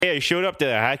Hey, I showed up to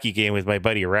the hockey game with my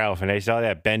buddy Ralph, and I saw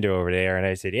that bender over there, and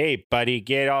I said, "Hey, buddy,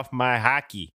 get off my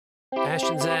hockey." Ash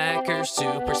and Zach are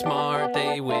super smart.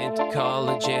 They went to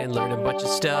college and learned a bunch of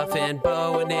stuff. And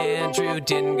Bo and Andrew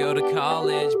didn't go to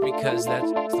college because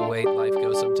that's the way life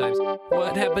goes sometimes.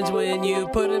 What happens when you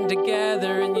put them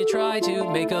together and you try to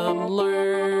make them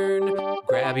learn?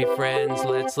 Grab your friends,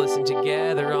 let's listen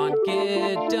together on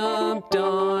Get Dumped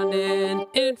On an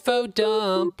Info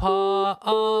Dump Podcast.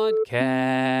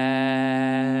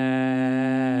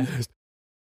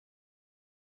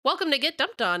 Welcome to Get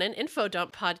Dumped On, an info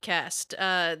dump podcast.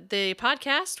 The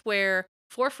podcast where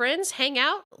four friends hang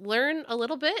out, learn a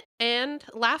little bit, and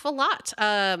laugh a lot.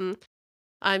 I'm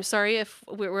sorry if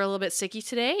we're a little bit sicky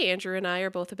today. Andrew and I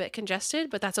are both a bit congested,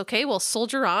 but that's okay. We'll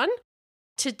soldier on.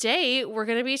 Today, we're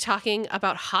going to be talking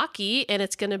about hockey, and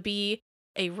it's going to be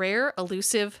a rare,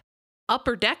 elusive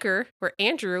upper decker where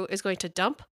Andrew is going to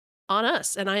dump on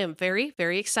us. And I am very,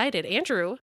 very excited.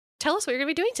 Andrew, tell us what you're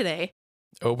going to be doing today.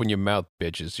 Open your mouth,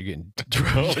 bitches. You're getting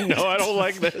Oh, no, I don't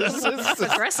like this. It's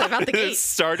aggressive out the gate. It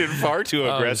started far too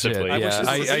aggressively. Oh, yeah,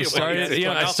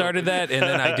 I started that, and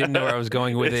then I didn't know where I was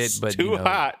going with It's it. But too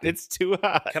hot. It's too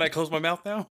hot. Can I close my mouth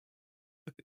now?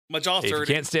 My jaw's if you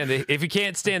hurting. can't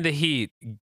stand the heat,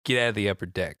 get out of the upper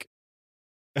deck.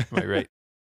 Am I right?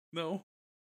 No.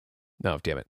 No,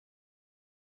 damn it.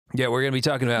 Yeah, we're going to be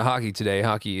talking about hockey today.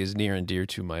 Hockey is near and dear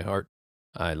to my heart.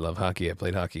 I love hockey. I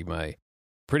played hockey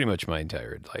pretty much my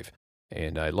entire life,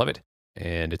 and I love it,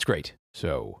 and it's great.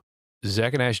 So,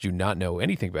 Zach and Ash do not know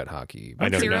anything about hockey. I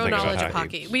know Zero nothing about knowledge of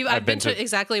hockey. hockey. I've been to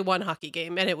exactly one hockey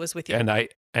game, and it was with you. And I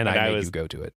made was- you go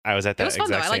to it. I was at that was fun,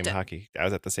 though. exact I liked same it. hockey. I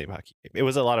was at the same hockey game. It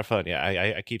was a lot of fun. Yeah,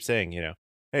 I keep saying,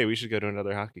 hey, we should go to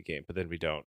another hockey game, but then we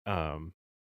don't.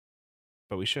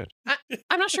 But we should.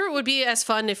 I'm not sure it would be as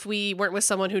fun if we weren't with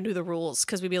someone who knew the rules,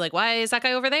 because we'd be like, why is that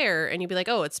guy over there? And you'd be like,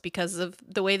 oh, it's because of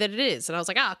the way that it is. And I was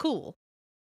like, cool.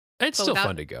 It's But still without-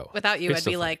 fun to go. Without you, It's I'd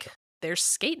still be fun like, to go. there's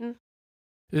skating.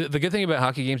 The good thing about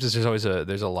hockey games is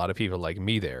there's a lot of people like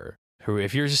me there who,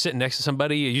 if you're just sitting next to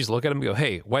somebody, you just look at them and go,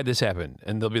 hey, why'd this happen?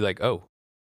 And they'll be like, oh,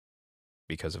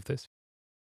 because of this.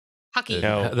 Hockey.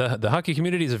 No. The hockey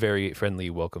community is a very friendly,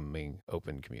 welcoming,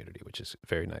 open community, which is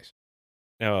very nice.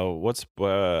 Now, what's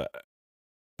Bo?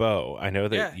 I know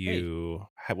that Yeah, you.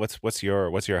 What's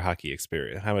your hockey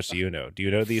experience? How much do you know? Do you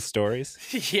know these stories?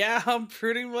 Yeah, I'm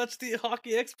pretty much the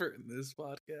hockey expert in this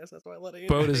podcast. That's why I let Andrew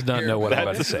Bo does take not care know of what it. I'm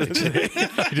about to say.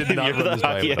 He did not You're run the this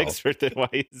by hockey him at all. expert. Then why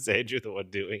is Andrew the one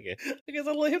doing it? Because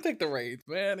I let him take the reins,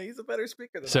 man. He's a better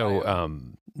speaker than I So,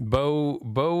 am.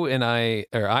 Bo and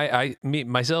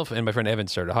myself and my friend Evan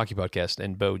started a hockey podcast,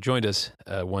 and Bo joined us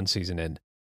one season in.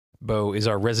 Bo is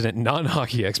our resident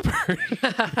non-hockey expert.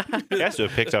 He has to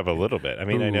have picked up a little bit. I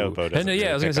mean, I know Ooh. Bo doesn't. And,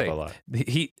 yeah, I was really gonna pick say,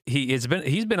 up a lot.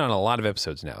 he's been on a lot of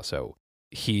episodes now. So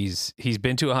he's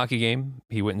been to a hockey game.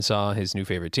 He went and saw his new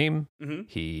favorite team. Mhm.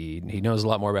 He knows a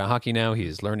lot more about hockey now. He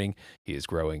is learning. He is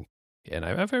growing, and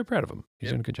I'm very proud of him. He's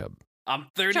Yep. doing a good job.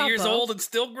 I'm 30 Ciao, years Bo. old and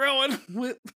still growing.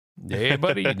 Yeah,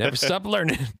 buddy, you never stop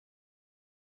learning.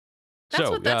 That's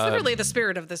So, literally the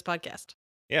spirit of this podcast.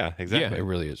 Yeah, exactly. Yeah, it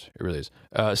really is. It really is.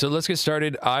 So let's get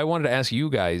started. I wanted to ask you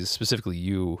guys, specifically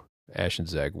you, Ash and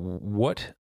Zach, do you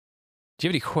have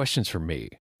any questions for me?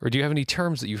 Or do you have any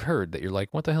terms that you've heard that you're like,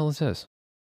 what the hell is this?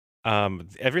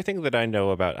 Everything that I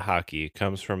know about hockey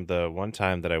comes from the one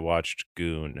time that I watched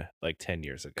Goon like 10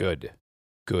 years ago. Good.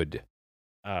 Good.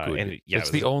 And yeah,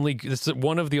 It's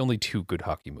one of the only two good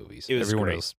hockey movies. It was Everyone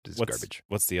great. else is what's, garbage.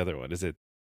 What's the other one? Is it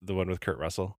the one with Kurt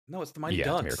Russell? No, it's the Mighty Yeah,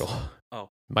 Ducks. it's a miracle. Oh.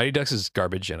 Mighty Ducks is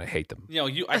garbage and I hate them.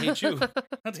 I hate you.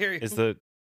 How dare you? Is the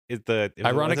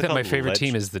Ironic what's it that my called? favorite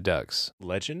team is the Ducks.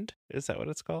 Legend? Is that what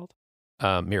it's called?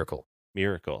 Miracle.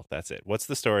 Miracle. That's it. What's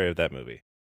the story of that movie?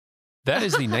 That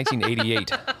is the 1988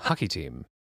 hockey team.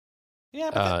 Yeah,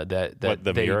 but That What,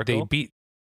 the they Miracle? beat.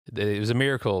 It was a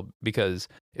miracle because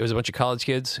it was a bunch of college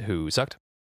kids who sucked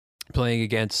playing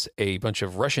against a bunch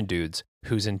of Russian dudes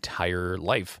whose entire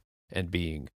life and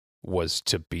being was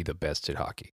to be the best at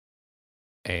hockey.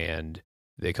 And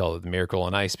they call it the Miracle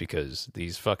on Ice because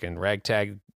these fucking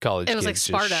ragtag college It was kids like just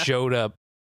Sparta. showed up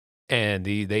and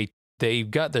they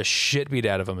got the shit beat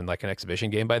out of them in like an exhibition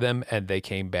game by them, and they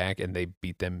came back and they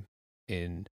beat them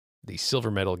in the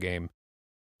silver medal game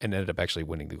and ended up actually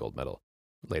winning the gold medal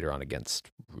later on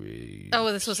against.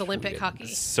 Oh, this was Olympic Sweden. hockey.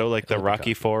 So like the Olympic Rocky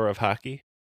hockey. Four of hockey?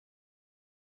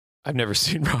 I've never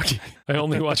seen Rocky. I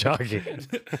only watch hockey.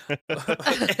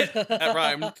 that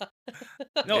rhymed.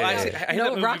 No, Yeah. I hate that No,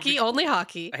 movie Rocky, only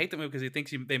hockey. I hate the movie because he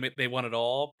thinks they won it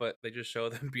all, but they just show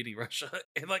them beating Russia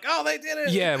and like, oh, they did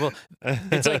it. Yeah, well,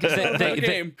 it's like It's they- a they-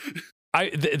 game.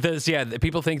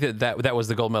 People think that was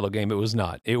the gold medal game. It was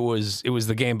not. It was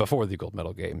the game before the gold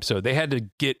medal game. So they had to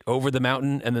get over the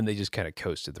mountain, and then they just kind of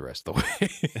coasted the rest of the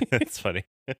way. That's funny.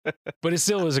 But it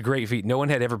still was a great feat. No one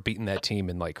had ever beaten that team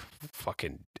in like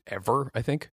fucking ever, I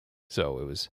think. So it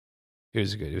was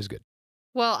good. It was good.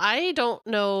 Well, I don't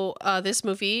know this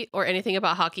movie or anything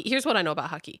about hockey. Here's what I know about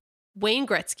hockey. Wayne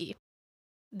Gretzky.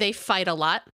 They fight a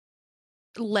lot.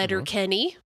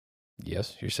 Letterkenny.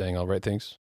 Yes, you're saying all right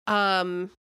things. That's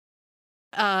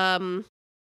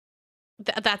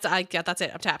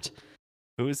it. I'm tapped.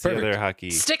 Who is the Perfect. other hockey?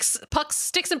 Sticks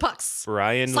and pucks.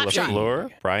 Brian Slapshot. LaFleur?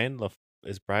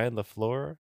 Is Brian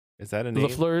LaFleur? Is that a name?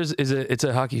 LaFleur it's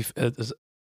a hockey.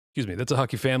 Excuse me, that's a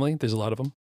hockey family. There's a lot of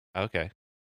them. Okay.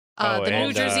 The New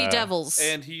and, Jersey Devils.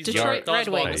 And he's Detroit Red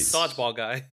Wings. dodgeball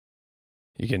guy.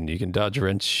 You can dodge a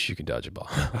wrench. You can dodge a ball.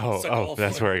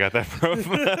 That's where I got that from.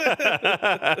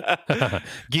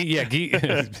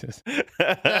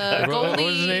 What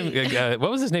was his name?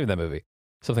 What was his name in that movie?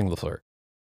 Something LaFleur.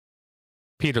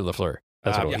 Peter LaFleur.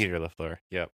 That's what it was. Peter LaFleur.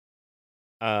 Yep.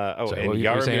 Sorry, And what were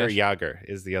you saying, Jaromir Ash? Jagr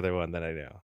is the other one that I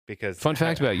know. Because Fun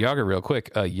fact about Jagr, real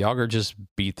quick. Jagr just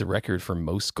beat the record for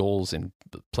most goals in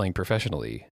playing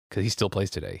professionally because he still plays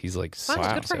today. He's like,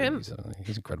 Wow, good for him.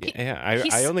 He's incredible. Yeah,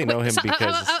 I only know him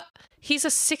because he's a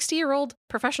 60-year-old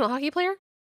professional hockey player?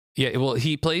 Yeah, well,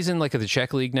 he plays in like the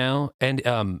Czech league now, and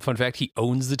fun fact, he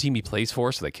owns the team he plays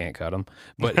for, so they can't cut him.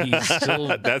 But he's still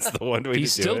that's the one way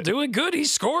he's to do still it. doing good.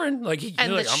 He's scoring like he's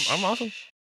like I'm awesome.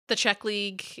 The Czech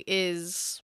league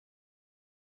is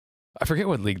I forget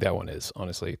what league that one is.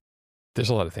 Honestly, there's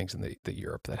a lot of things in the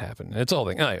Europe that happen. It's all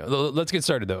thing. Anyway, let's get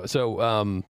started though. So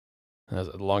that was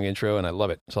a long intro, and I love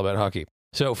it. It's all about hockey.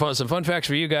 So some fun facts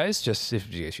for you guys. Just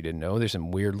if you didn't know, there's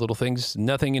some weird little things.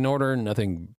 Nothing in order.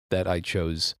 Nothing that I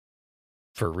chose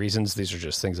for reasons. These are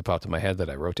just things that popped in my head that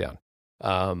I wrote down.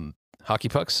 Hockey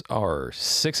pucks are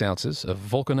 6 ounces of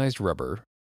vulcanized rubber,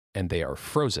 and they are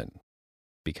frozen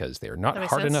because they are not That makes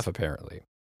hard sense. enough, apparently.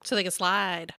 so they can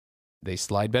slide. They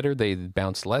slide better, they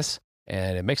bounce less,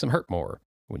 and it makes them hurt more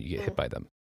when you get hit by them.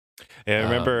 Yeah, I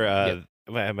remember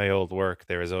yeah. at my old work,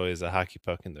 there was always a hockey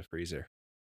puck in the freezer.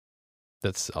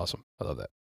 That's awesome. I love that.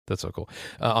 That's so cool.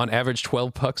 On average,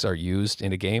 12 pucks are used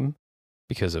in a game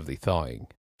because of the thawing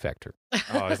factor. Oh,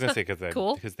 I was gonna say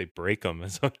Cool. because they break them.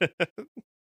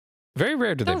 Very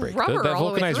rare do they The break. rubber That all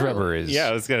the way vulcanized through. rubber is. Yeah,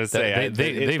 I was gonna say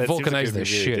they that seems like vulcanized it'd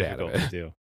be the really shit out of difficult it. to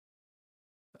do.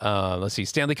 Let's see.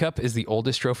 Stanley Cup is the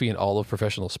oldest trophy in all of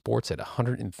professional sports at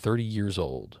 130 years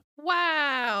old.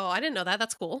 Wow, I didn't know that.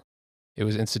 That's cool. It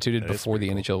was instituted That is before the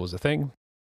pretty NHL was a thing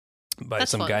by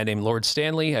That's some fun. guy named Lord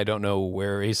Stanley. I don't know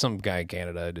where he's. Some guy in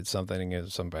Canada did something.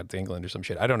 Some bad to England or some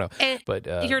shit. I don't know. And But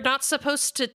you're not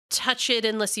supposed to touch it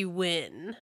unless you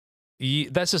win.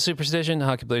 that's a superstition.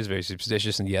 Hockey players are very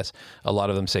superstitious, and yes, a lot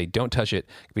of them say don't touch it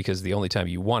because the only time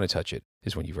you want to touch it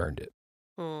is when you've earned it.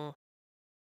 Hmm.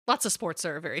 Lots of sports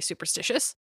are very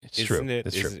superstitious. It's true.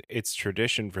 It's true. It's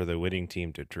tradition for the winning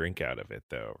team to drink out of it,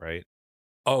 though, right?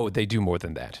 Oh, they do more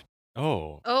than that.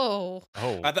 Oh, Oh,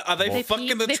 Are they they fucking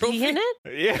pee, the they trophy? pee in it?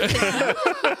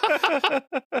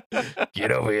 yeah.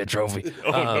 Get over here, trophy.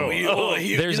 Oh, no.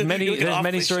 There's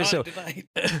many stories. So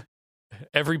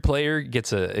every player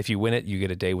gets if you win it, you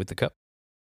get a day with the cup.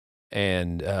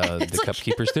 And It's the like- cup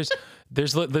keepers,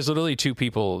 there's literally 2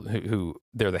 people who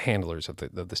they're the handlers of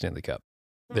the Stanley Cup.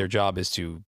 Their job is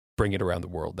to bring it around the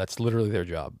world. That's literally their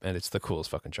job, and it's the coolest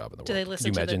fucking job in the Do world. they Could listen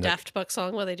you to the imagine that- Daft Punk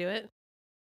song while they do it?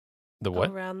 The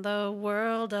what? Around the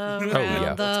world, around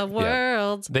yeah. the Yeah.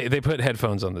 world. They put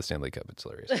headphones on the Stanley Cup. It's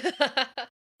hilarious.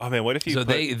 Oh man, what if you? So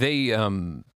they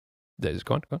just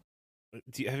go on.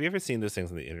 Have you ever seen those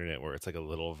things on the internet where it's like a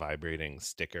little vibrating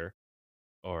sticker,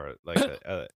 or like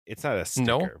it's not a sticker,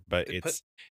 No. but They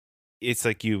it's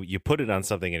like you put it on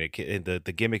something, and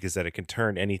the gimmick is that it can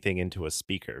turn anything into a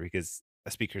speaker because a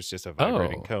speaker is just a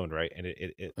vibrating Oh. cone, right? And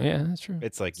it Yeah, that's true.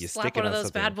 it's like you Slap stick it one of on those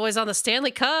something. bad boys on the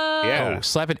Stanley Cup. Yeah. Oh,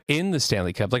 slap it in the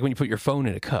Stanley Cup, like when you put your phone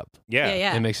in a cup. Yeah.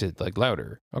 Yeah. It makes it like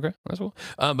louder. Okay, that's cool.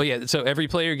 But yeah, so every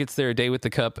player gets their day with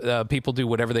the cup. People do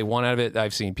whatever they want out of it.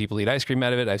 I've seen people eat ice cream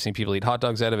out of it. I've seen people eat hot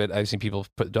dogs out of it. I've seen people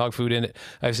put dog food in it.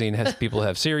 I've seen people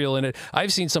have cereal in it.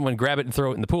 I've seen someone grab it and throw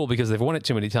it in the pool because they've won it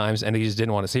too many times and he just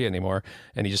didn't want to see it anymore,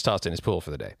 and he just tossed it in his pool for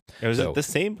the day. Was So- it the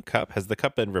same cup? Has the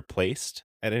cup been replaced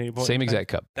at any point? Same in time? exact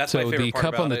cup. That's so my favorite the part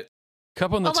cup about on the it.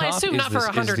 cup on the Well, top I assume is not for this- is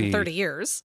 130 the-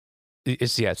 years.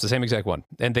 It's the same exact one,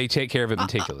 and they take care of it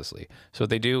meticulously. So what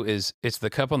they do is it's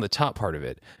the cup on the top part of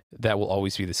it that will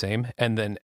always be the same, and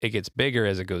then it gets bigger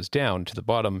as it goes down to the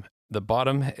bottom. The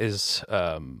bottom is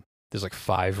there's like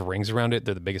 5 rings around it.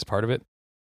 They're the biggest part of it.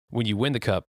 When you win the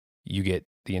cup, you get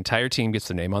the entire team gets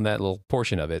their name on that little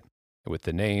portion of it, with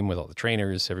the name, with all the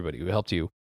trainers, everybody who helped you,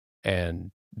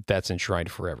 and that's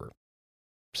enshrined forever.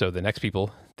 So the next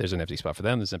people, there's an empty spot for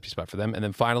them, there's an empty spot for them, and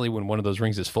then finally, when one of those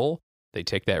rings is full, they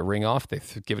take that ring off, they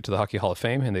give it to the Hockey Hall of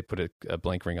Fame, and they put a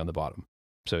blank ring on the bottom.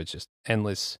 So it's just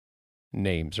endless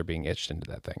names are being etched into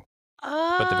that thing.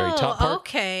 Oh, But the very top part,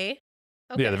 okay.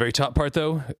 yeah, the very top part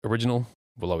though, original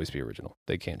will always be original.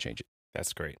 They can't change it.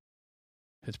 That's great.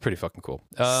 It's pretty fucking cool.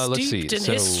 Let's see. Steeped in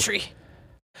history.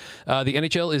 The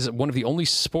NHL is one of the only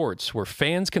sports where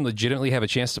fans can legitimately have a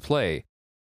chance to play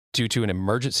due to an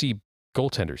emergency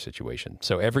goaltender situation.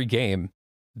 So every game,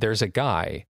 there's a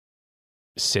guy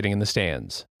sitting in the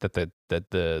stands that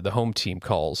the home team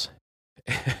calls.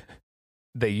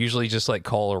 They usually just like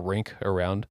call a rink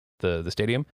around the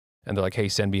stadium, and they're like, "Hey,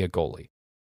 send me a goalie."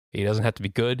 He doesn't have to be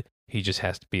good. He just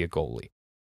has to be a goalie.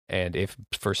 And if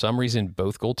for some reason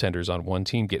both goaltenders on one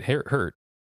team get hurt,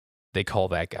 they call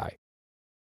that guy.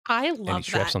 I And he love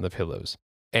straps that. on the pillows.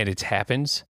 And it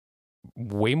happens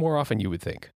way more often you would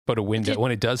think. But when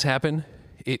it does happen,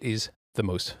 it is the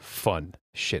most fun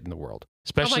shit in the world.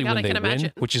 Especially God, when I they can win,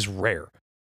 imagine. which is rare.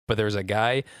 But there's a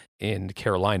guy in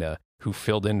Carolina who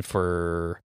filled in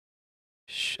for...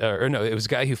 it was a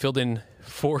guy who filled in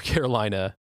for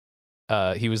Carolina.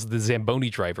 He was the Zamboni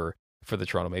driver for the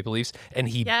Toronto Maple Leafs, and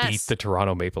he beat the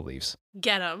Toronto Maple Leafs.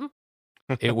 Get him.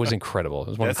 It was incredible. It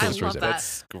was one of the coolest stories ever.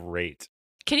 That's great.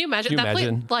 Can you imagine Can you that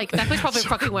imagine? that place probably So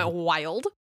fucking cool. went wild.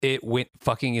 It went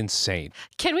fucking insane.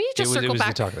 Can we just it circle was back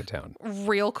the talk of the town.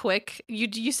 real quick?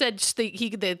 You said they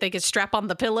could strap on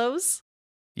the pillows.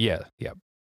 Yeah.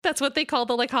 That's what they call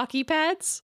the hockey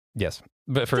pads. Yes.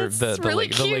 But for That's the really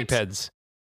leg cute. pads,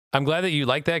 I'm glad that you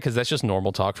like that because that's just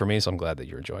normal talk for me. So I'm glad that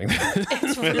you're enjoying that.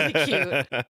 It's really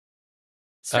cute.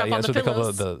 Strap on that's the what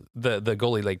pillows. they call the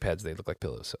goalie leg pads. They look like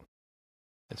pillows. So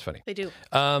it's funny. They do.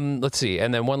 Let's see.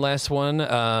 And then one last one.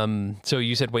 So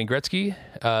you said Wayne Gretzky.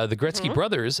 The Gretzky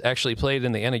brothers actually played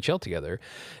in the NHL together,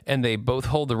 and they both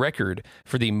hold the record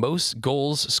for the most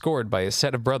goals scored by a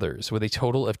set of brothers with a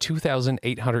total of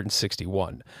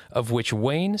 2,861, of which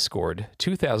Wayne scored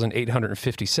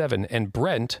 2,857 and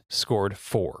Brent scored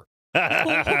 4.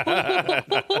 I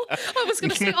was going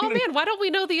to say, oh man, why don't we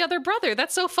know the other brother?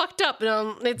 That's so fucked up.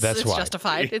 It's why.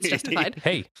 justified. It's justified.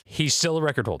 Hey, he's still a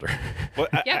record holder. Well,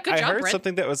 Yeah, good I job, heard Brent.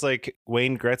 something that was like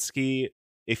Wayne Gretzky,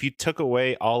 if you took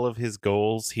away all of his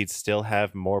goals, he'd still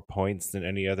have more points than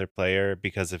any other player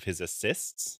because of his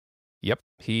assists. Yep,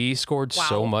 he scored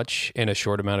so Wow. much in a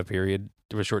short amount of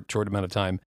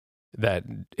time that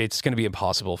it's going to be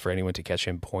impossible for anyone to catch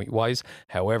him point wise.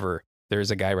 However, there's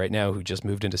a guy right now who just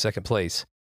moved into second place.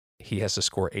 He has to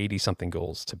score 80 something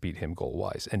goals to beat him goal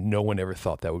wise, and no one ever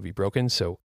thought that would be broken.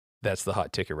 So that's the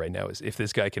hot ticket right now: is if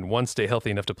this guy can, one, stay healthy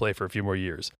enough to play for a few more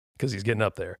years because he's getting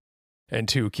up there, and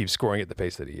two, keep scoring at the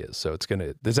pace that he is. So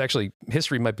there's actually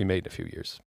history might be made in a few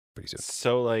years, pretty soon.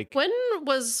 So like When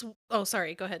was? Oh,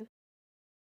 sorry. Go ahead.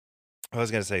 I was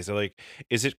gonna say, so like,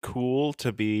 is it cool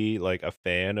to be like a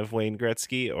fan of Wayne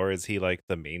Gretzky, or is he like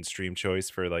the mainstream choice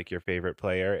for like your favorite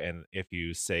player? And if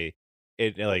you say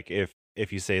it, like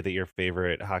if you say that your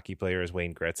favorite hockey player is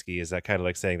Wayne Gretzky, is that kind of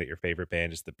like saying that your favorite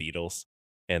band is the Beatles,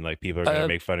 and like people are gonna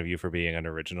make fun of you for being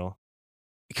unoriginal?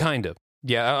 Kind of,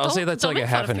 yeah. I'll say that's Don't like a make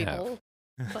fun half of and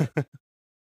half. people.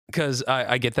 Because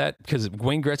I get that, because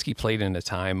Wayne Gretzky played in a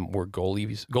time where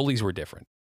goalies were different.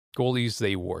 Goalies,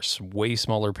 they wore way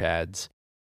smaller pads.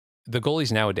 The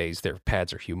goalies nowadays, their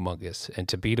pads are humongous. And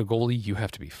to beat a goalie, you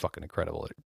have to be fucking incredible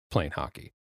at playing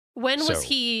hockey. When was So-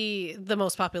 he the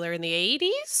most popular? In the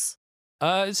 80s?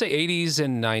 I'd say 80s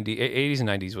and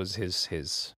 90s was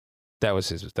his that was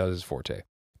his forte.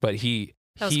 But he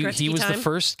That was he Gretzky was the time?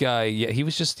 first guy. Yeah, he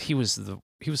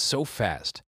was so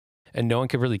fast, and no one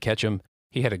could really catch him.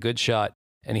 He had a good shot,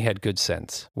 and he had good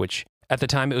sense, which at the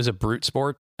time it was a brute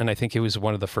sport, and I think he was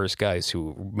one of the first guys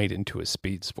who made it into a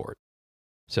speed sport.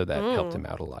 So that helped him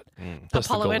out a lot. Plus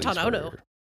the Apollo goalies Anton Odo. were-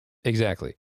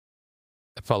 Exactly.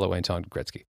 Apollo Anton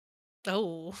Gretzky.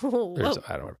 Oh. Or Whoa.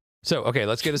 I don't know. So, okay,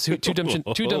 let's get us two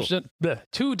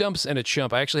dumps and a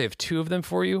chump. I actually have two of them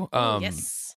for you.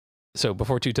 Yes. So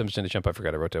before two dumps and a chump, I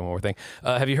forgot I wrote down one more thing.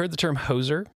 Have you heard the term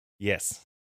hoser? Yes,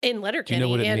 In Do you Letterkenny know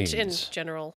what it and means? in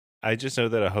general. I just know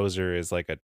that a hoser is like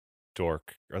a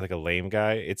dork or like a lame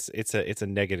guy. It's a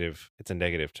negative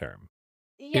term.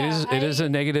 It is a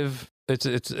negative.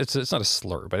 It's not a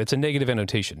slur, but it's a negative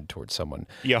annotation towards someone.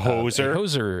 Yeah,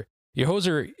 hoser. Your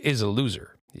hoser is a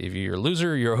loser. If you're a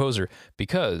loser, you're a hoser.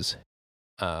 Because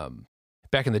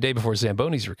back in the day before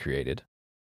Zambonis were created,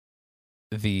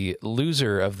 the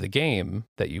loser of the game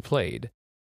that you played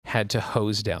had to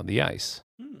hose down the ice.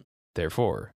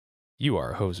 Therefore, you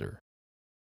are a hoser.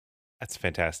 That's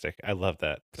fantastic. I love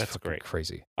that. It's That's fucking great.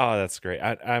 crazy. Oh, that's great.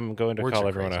 I'm going to Words call are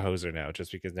everyone crazy. a hoser now,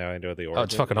 just because now I know the origin. Oh,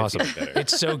 it's fucking and awesome. even better.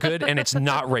 It's so good, and it's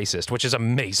not racist, which is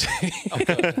amazing. Oh,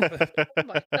 good. Oh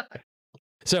my God.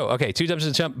 So, okay, 2 dumps in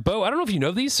a chump. Bo, I don't know if you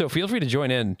know these, so feel free to join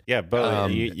in. Yeah, Bo,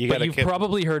 you but gotta you've keep-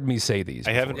 probably heard me say these.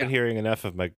 I haven't before. been hearing enough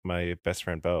of my best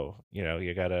friend Bo. You know,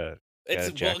 you gotta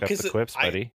jack up 'cause the quips,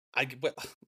 buddy. Well,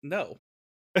 no.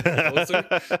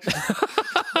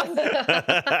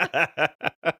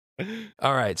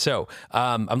 All right, so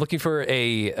I'm looking for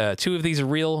a 2 of these are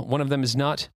real. One of them is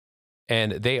not,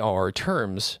 and they are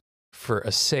terms for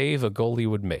a save a goalie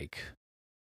would make.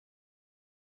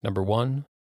 Number 1,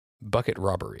 bucket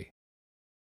robbery.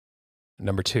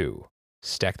 Number 2,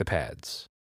 stack the pads.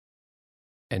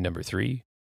 And number 3,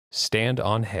 stand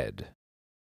on head.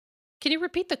 Can you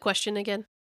repeat the question again?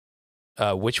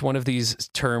 Which one of these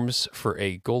terms for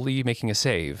a goalie making a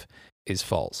save is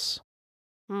false?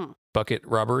 Hmm. Bucket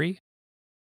robbery,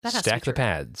 That has to stack be the true.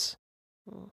 pads,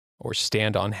 Hmm. or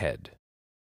stand on head.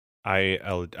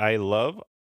 I love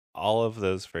all of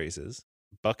those phrases.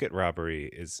 Bucket robbery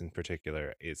is in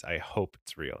particular is I hope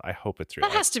it's real. I hope it's real.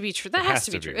 That has to be true. That It has has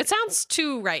to be to be true. right. It sounds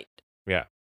too right. Yeah.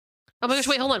 Oh my gosh,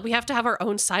 wait, hold on. We have to have our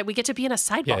own side. We get to be in a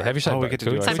sidebar. Yeah, have your sidebar. Oh, we get to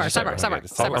Go do to our your Sidebar, sidebar, Okay,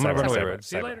 sidebar, I'm gonna run away. sidebar,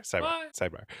 See you sidebar, later. sidebar, Bye.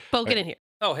 sidebar. Bo, get in here.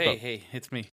 Oh, hey, Bo. hey,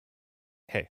 it's me.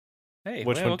 Hey. Hey,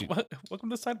 Which one welcome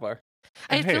to the sidebar.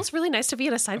 It Hey. feels really nice to be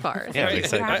in a sidebar. Thank Yeah, you it's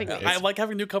for like- having me. I like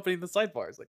having new company in the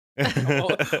sidebars. Like,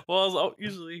 I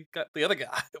usually got the other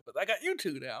guy, but I got you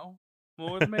two now.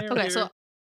 More the merrier. Okay, so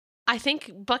I think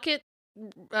bucket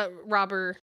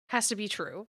robber has to be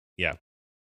true.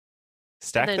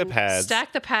 Stack Then the pads.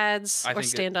 Stack the pads I or think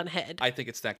stand on head. I think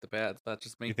it's stack the pads. That's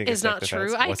just me. You think Is it's stack not the true.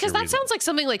 pads? What's Because your that reason? sounds like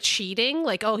something like cheating.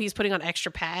 Like, oh, he's putting on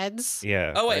extra pads.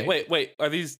 Yeah. Oh wait, right? wait. Are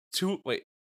these two? Wait,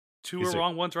 two Is are it-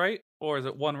 wrong, one's right, or is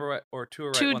it one right or two are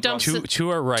right? Two one's dumps wrong? Two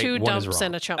are right, Two one is dumps wrong.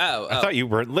 and a chump. Oh, I thought you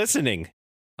weren't listening.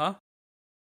 Huh?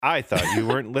 I thought you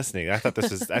weren't listening. I thought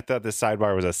this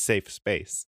sidebar was a safe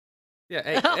space.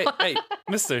 Yeah. Hey,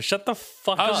 Mister, shut the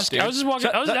fuck I up. was just, dude. I was just walking.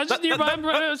 Shut- I was just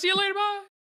nearby. See you later. Bye.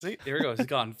 See, here we go. He's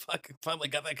gone. Fuck! Finally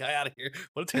got that guy out of here.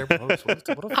 What a terrible host. What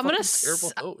a I'm gonna fucking s-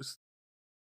 terrible host.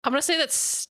 I'm gonna say that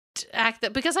stack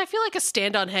that because I feel like a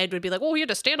stand on head would be like, oh, you had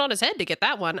to stand on his head to get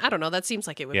that one. I don't know. That seems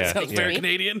like it would Yeah, be Sounds big very to me.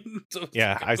 Canadian. So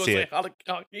Yeah, I go see say it.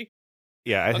 hockey.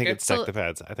 Yeah, I think Okay. it's stack So, the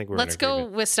pads. I think we're Let's in go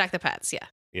agreement. with stack the pads. Yeah.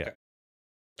 Yeah.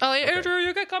 Oh, Okay. Andrew,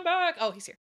 you can come back. Oh, he's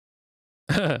here.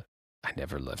 I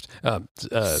never left.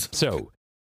 So,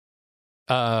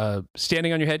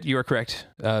 standing on your head, you are correct.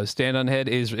 Stand on head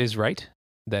is right.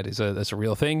 That's a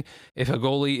real thing. If a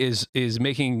goalie is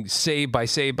making save by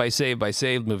save by save by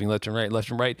save, moving left and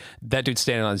right, that dude's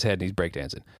standing on his head and he's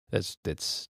breakdancing. That's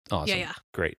awesome. Yeah, yeah.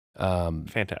 Great. Um,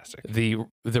 Fantastic.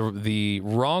 the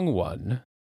wrong one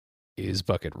is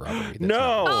bucket robbery. That's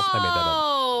No! not- I made that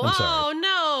up. Oh, I'm sorry. oh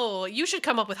no! You should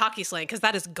come up with hockey slang because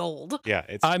that is gold. Yeah,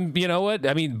 it's You know what?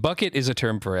 I mean, bucket is a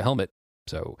term for a helmet,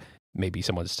 so maybe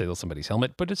someone steals somebody's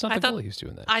helmet, but it's not I the thought- goalie who's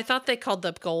doing that. I thought they called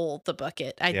the goal the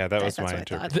bucket. Yeah, that was that's my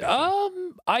what I thought.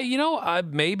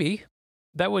 interpretation. Maybe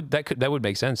that would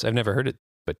make sense. I've never heard it,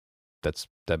 but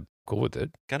I'm cool with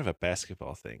it. kind of a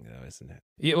basketball thing, though, isn't it?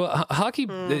 Yeah, well, hockey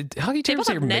hockey terms both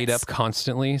are have made nets. up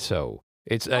constantly, so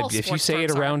it's All if you sports say it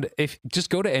terms are. around, if just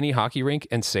go to any hockey rink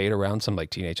and say it around some like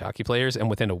teenage hockey players, and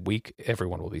within a week,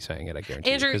 everyone will be saying it. I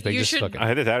guarantee. Andrew, because they you just should- fucking,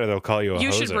 Either that or they'll call you a You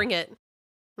hoser. should bring it.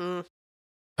 Mm.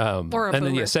 or a and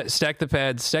then boomer. stack the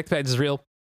pads. Stack the pads is real.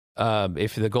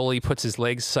 If the goalie puts his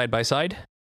legs side by side,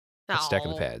 it's stacking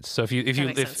the Oh. pads. So if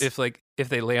That makes sense. if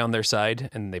they lay on their side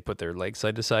and they put their legs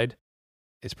side to side,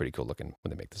 it's pretty cool looking when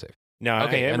they make the save. Now,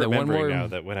 Okay, I am and then one remembering more- now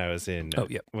that when I was in Oh,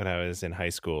 yeah. when I was in high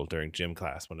school during gym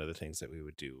class, one of the things that we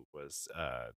would do was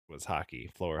hockey,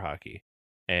 floor hockey,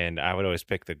 and I would always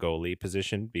pick the goalie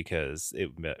position because it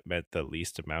meant the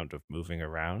least amount of moving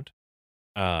around.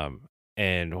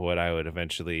 And what I would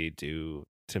eventually do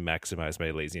to maximize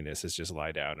my laziness is just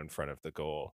lie down in front of the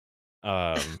goal.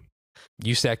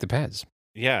 You stack the pads.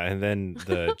 Yeah, and then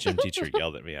the gym teacher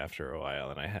yelled at me after a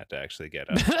while, and I had to actually get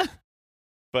up.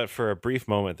 But for a brief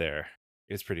moment there,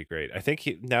 it was pretty great. I think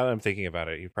now that I'm thinking about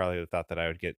it, he probably thought that I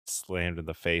would get slammed in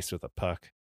the face with a puck.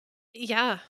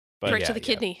 Yeah, But right yeah, to the yeah.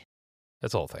 kidney.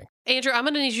 That's the whole thing. Andrew, I'm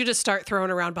gonna need you to start throwing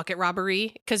around bucket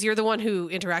robbery because you're the one who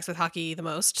interacts with hockey the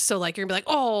most. So like you're gonna be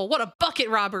like, oh, what a bucket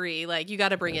robbery! Like you got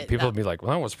to bring it. People up. would be like,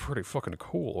 "Well, that was pretty fucking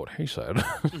cool." What he said.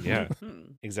 Yeah.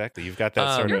 Exactly. You've got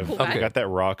that sort You're a of cool you've guy. got that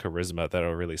raw charisma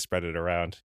that'll really spread it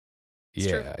around. It's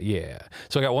true. Yeah.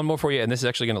 So I got one more for you, and this is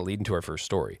actually going to lead into our first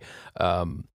story.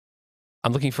 I'm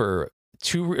looking for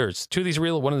two of these are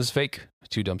real, one of them is fake.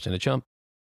 2 dumps in a chump.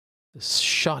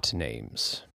 Shot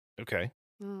names. Okay.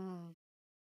 Mm.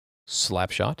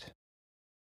 Slapshot,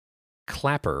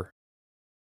 clapper,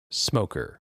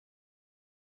 smoker.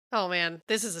 Oh man,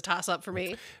 this is a toss up for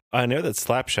me. I know that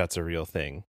Slapshot's a real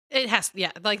thing. It has,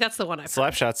 yeah, like that's the one I've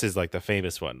heard. Slapshots is like the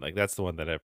famous one. Like that's the one that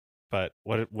I. But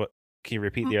what? Can you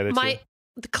repeat the other two?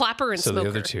 The clapper and So smoker. the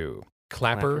other two,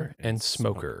 clapper and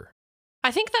smoker.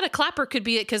 I think that a clapper could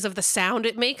be it because of the sound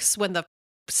it makes when the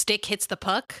stick hits the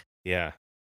puck. Yeah.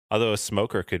 Although a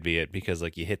smoker could be it because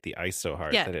like you hit the ice so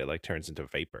hard Yeah. that it like turns into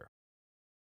vapor.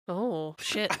 Oh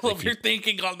shit! I love your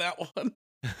thinking on that one.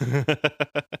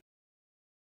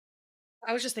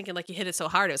 I was just thinking like you hit it so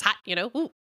hard it was hot, you know. Ooh.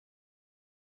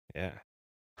 Yeah.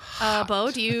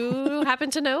 Bo, do you happen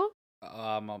to know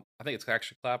I think it's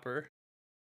actually clapper.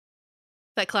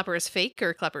 that clapper is fake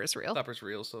or clapper is real? Clapper's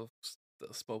real, so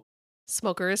the smoke.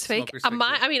 Smoker is fake. Smoker's fake,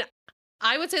 yeah. I mean,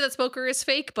 I would say that smoker is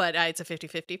fake, but it's a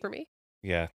 50-50 for me.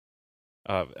 Yeah.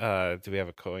 Do we have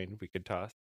a coin we could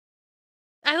toss?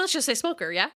 Let's just say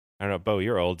smoker, yeah? I don't know, Bo,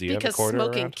 you're old. Do you Because have a quarter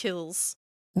smoking around? kills.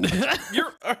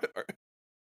 You're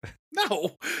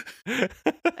no.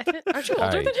 Aren't you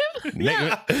older than him?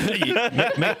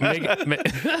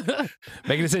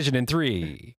 Make a decision in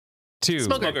 3, 2,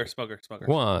 Smoker. Smoker.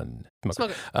 1.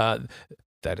 Smoker.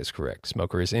 That is correct.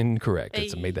 Smoker is incorrect.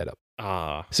 It's Hey. made that up.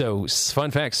 Ah. So,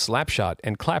 fun fact, slapshot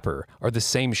and clapper are the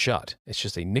same shot. It's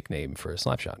just a nickname for a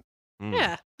slapshot. Mm.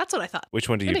 Yeah, that's what I thought. Which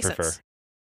one do That you makes prefer?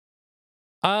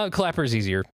 sense. Clapper is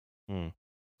easier. Hmm.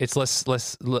 It's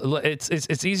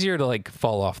it's easier to like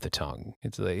fall off the tongue.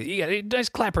 It's like, yeah, nice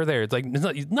clapper there. It's like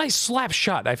nice slap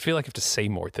shot. I feel like I have to say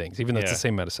more things, even though it's Yeah. the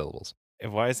same amount of syllables.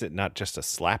 And why is it not just a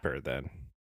slapper then?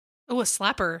 Oh, a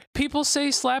slapper. People say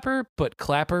slapper, but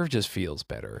clapper just feels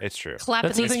better. It's true. Clapping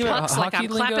That's the these thing about pucks like hockey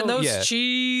I'm clapping lingo, those yeah.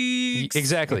 cheeks.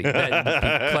 Exactly.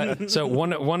 So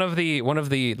one of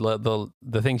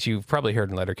the things you've probably heard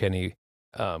in Letterkenny,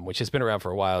 which has been around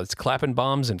for a while, it's clapping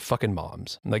bombs and fucking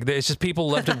moms. Like it's just people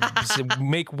love to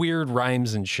make weird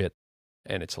rhymes and shit,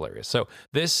 and it's hilarious. So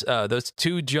those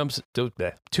two dumps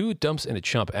and a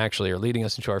chump actually are leading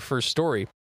us into our first story,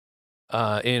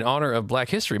 in honor of Black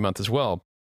History Month as well.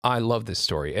 I love this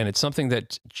story, and it's something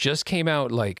that just came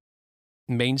out like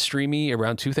mainstreamy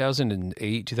around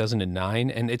 2008,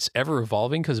 2009, and it's ever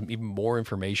evolving because even more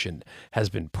information has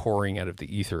been pouring out of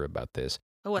the ether about this.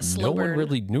 Oh, a slow No one burn.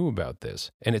 really knew about this,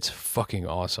 and it's fucking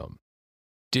awesome.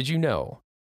 Did you know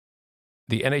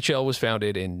the NHL was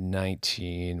founded in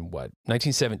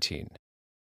 1917?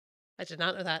 I did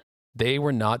not know that. They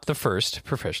were not the first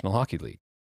professional hockey league.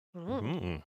 Mm.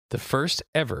 Mm. The first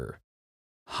ever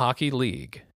hockey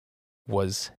league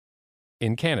was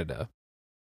in Canada,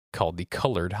 called the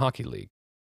Colored Hockey League.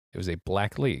 It was a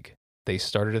black league. They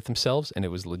started it themselves, and it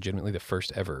was legitimately the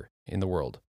first ever in the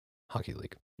world hockey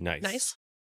league. Nice. Nice.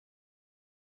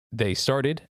 They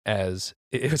started as,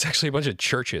 it was actually a bunch of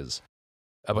churches.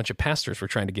 A bunch of pastors were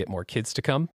trying to get more kids to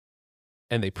come,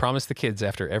 and they promised the kids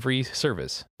after every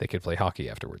service they could play hockey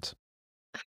afterwards.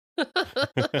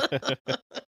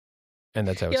 And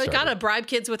that's how it You started. gotta bribe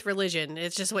kids with religion.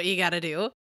 It's just what you gotta do.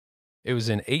 It was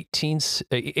in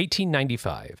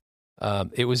 1895.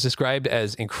 It was described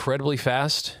as incredibly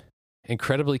fast,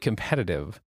 incredibly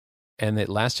competitive, and it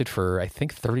lasted for, I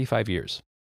think, 35 years.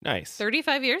 Nice.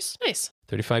 35 years? Nice.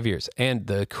 35 years. And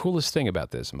the coolest thing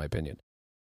about this, in my opinion,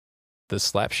 the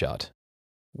slap shot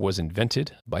was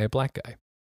invented by a black guy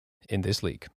in this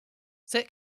league Sick.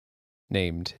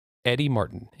 named Eddie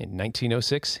Martin. In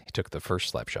 1906, he took the first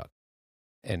slap shot,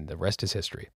 and the rest is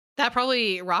history. That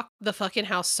probably rocked the fucking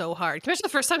house so hard. Can you imagine the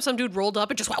first time some dude rolled up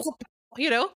and just went, whoop, you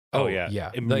know? Oh, yeah.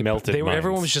 Yeah. It melted Everyone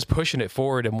minds. was just pushing it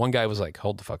forward, and one guy was like,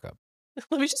 hold the fuck up.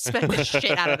 Let me just smack the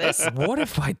shit out of this. What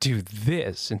if I do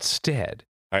this instead?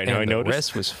 All right, now I And the noticed.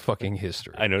 rest was fucking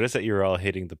history. I noticed that you were all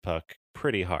hitting the puck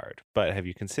pretty hard, but have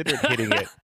you considered hitting it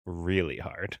really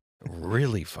hard?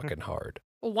 Really fucking hard.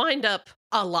 Wind up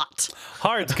a lot.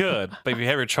 Hard's good, but have you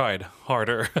ever tried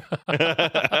harder?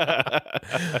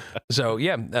 So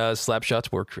yeah, slap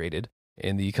shots were created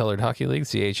in the Colored Hockey League,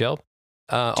 CHL.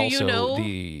 Do you Also, know-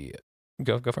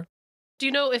 go for it. Do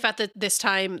you know if at this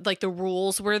time, like the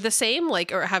rules were the same,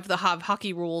 like, or have the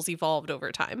hockey rules evolved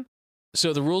over time?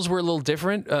 So the rules were a little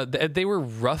different. They were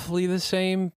roughly the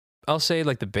same. I'll say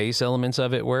like the base elements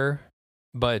of it were,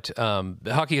 but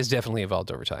hockey has definitely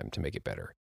evolved over time to make it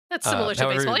better. That's similar to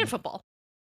however- baseball and football.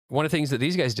 One of the things that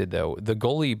these guys did, though, the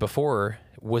goalie before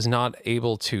was not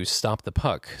able to stop the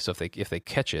puck. So if they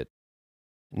catch it,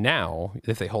 now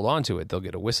if they hold on to it, they'll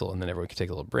get a whistle, and then everyone can take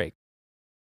a little break.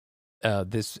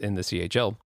 This in the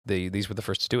CHL, these were the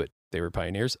first to do it. They were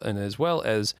pioneers, and as well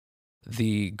as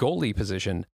the goalie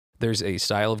position, there's a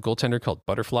style of goaltender called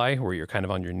butterfly, where you're kind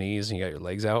of on your knees and you got your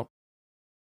legs out.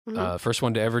 Mhm. First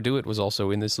one to ever do it was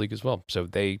also in this league as well. So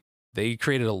they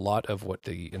created a lot of what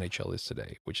the NHL is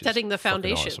today, which is Setting the fucking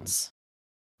awesome. foundations.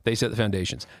 They set the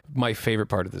foundations. My favorite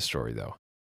part of this story, though,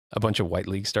 a bunch of white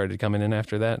leagues started coming in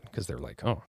after that because they're like,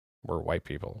 oh, we're white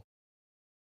people.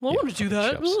 Well, I Yeah, want to do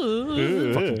fucking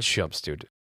that. Fucking chumps, dude.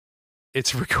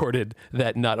 It's recorded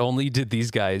that not only did these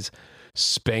guys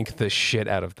spank the shit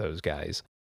out of those guys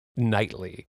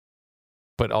nightly,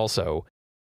 but also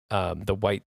the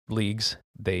white leagues,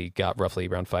 they got roughly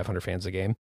around 500 fans a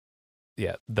game.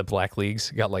 Yeah, the black leagues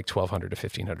got like 1,200 to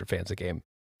 1,500 fans a game.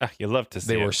 You love to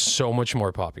see They it. were so much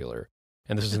more popular.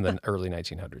 And this was in the early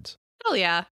 1900s. Hell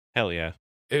yeah. Hell yeah.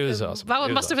 It was awesome. That It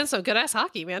was must have been awesome. some good ass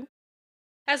hockey, man.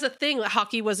 As a thing,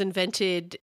 hockey was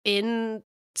invented in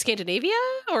Scandinavia,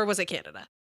 or was it Canada?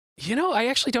 You know, I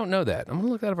actually don't know that. I'm going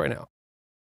to look that up right now.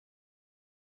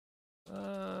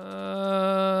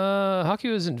 Hockey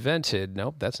was invented.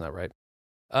 Nope, that's not right.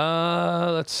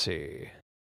 Let's see.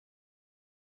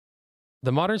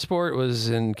 The modern sport was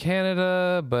in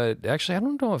Canada, but actually, I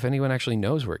don't know if anyone actually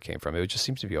knows where it came from. It just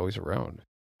seems to be always around.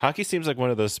 Hockey seems like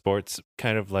one of those sports,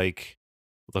 kind of like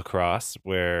lacrosse,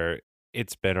 where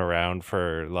it's been around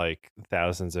for like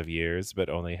thousands of years, but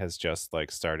only has just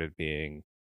like started being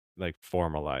like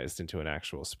formalized into an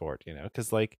actual sport, you know?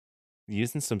 Because like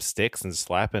using some sticks and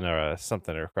slapping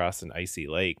something across an icy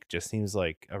lake just seems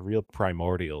like a real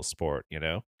primordial sport, you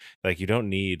know? Like you don't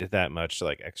need that much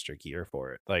like extra gear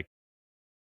for it. Like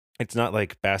it's not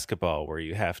like basketball where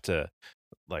you have to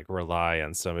like rely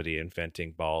on somebody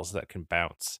inventing balls that can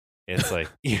bounce. It's like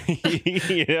you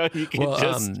know, you can Well,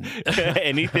 just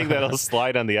anything that'll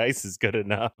slide on the ice is good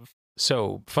enough.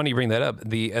 So funny you bring that up.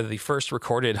 The first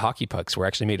recorded hockey pucks were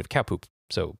actually made of cow poop.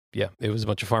 So yeah, it was a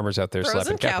bunch of farmers out there Frozen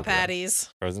slapping cow poop around.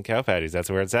 patties. Frozen cow patties. That's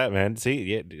where it's at, man. See,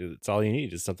 yeah, dude, it's all you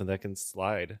need is something that can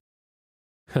slide.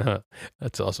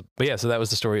 That's awesome. But yeah, so that was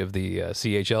the story of the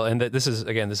CHL, and this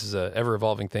is a ever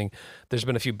evolving thing. There's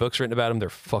been a few books written about them. They're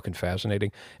fucking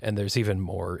fascinating, and there's even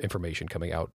more information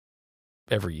coming out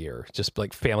every year. Just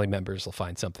like family members will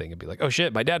find something and be like, "Oh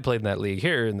shit, my dad played in that league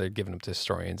here," and they're giving them to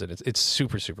historians, and it's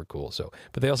super super cool. So,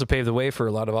 but they also paved the way for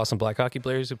a lot of awesome black hockey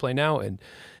players who play now, and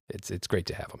it's great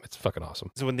to have them. It's fucking awesome.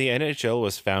 So when the NHL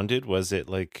was founded, was it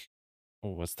like,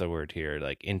 what's the word here?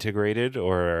 Like integrated,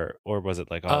 or was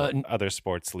it like all other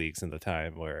sports leagues in the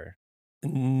time where?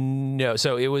 No,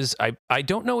 so it was. I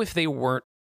don't know if they weren't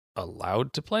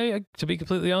allowed to play. To be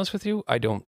completely honest with you,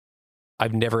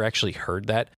 I've never actually heard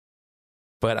that.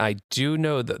 But I do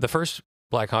know that the first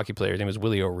black hockey player, his name was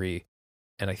Willie O'Ree,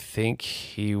 and I think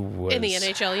he was In the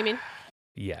NHL, you mean?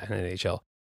 Yeah, in the NHL.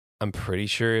 I'm pretty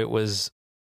sure it was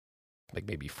like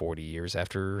maybe 40 years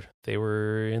after they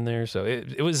were in there. So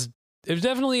it was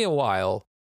definitely a while,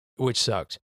 which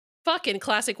sucked. Fucking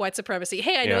classic white supremacy.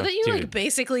 Hey, I know Yeah, that you dude. like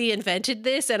basically invented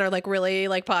this and are like really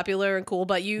like popular and cool,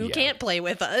 but you Yeah. can't play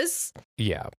with us.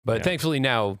 Yeah, but Yeah. thankfully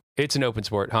now it's an open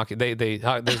sport. Hockey, there's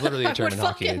literally a term Would in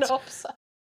hockey. fucking hope so.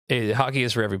 Hockey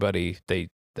is for everybody.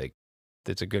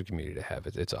 It's a good community to have.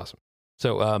 It's awesome.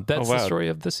 So that's wow. the story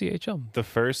of the CHL. The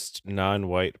first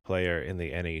non-white player in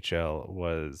the NHL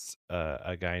was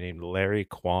a guy named Larry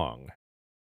Kwong,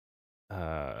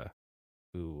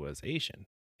 who was Asian,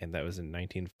 and that was in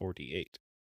 1948.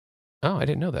 Oh, I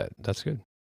didn't know that. That's good.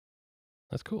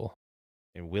 That's cool.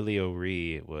 And Willie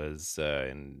O'Ree was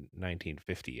in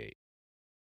 1958.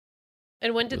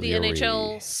 And when did Willie the O'Ree.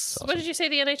 NHL? That's When awesome. did you say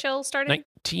the NHL started?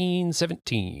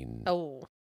 1917. Oh,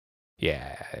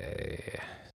 Yeah, a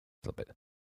little bit.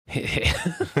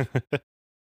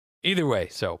 Either way,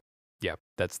 so yeah,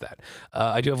 that's that.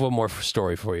 I do have one more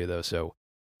story for you though. So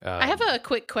I have a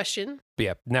quick question. But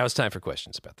yeah, now it's time for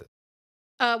questions about this.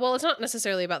 Well, it's not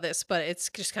necessarily about this, but it's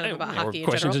just kind of about Or hockey in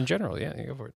questions general. in general. Yeah, you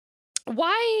go for it.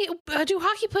 Why do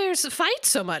hockey players fight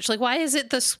so much? Like, why is it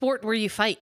the sport where you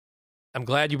fight? I'm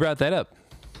glad you brought that up.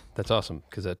 That's awesome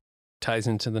because that ties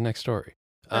into the next story.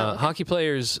 Oh, okay. Hockey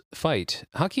players fight.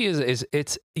 Hockey is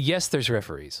yes, there's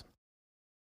referees,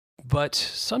 but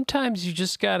sometimes you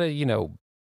just gotta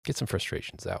get some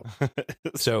frustrations out.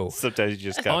 So, sometimes you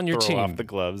just got on to your throw off team- the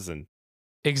gloves and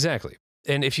Exactly.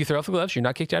 And if you throw off the gloves, you're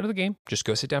not kicked out of the game. Just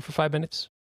go sit down for 5 minutes,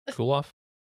 cool off,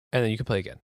 and then you can play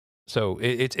again. So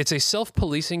it's a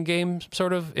self-policing game,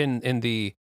 sort of in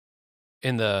the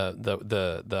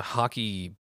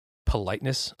hockey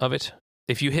politeness of it.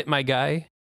 If you hit my guy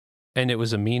and it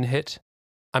was a mean hit,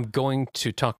 I'm going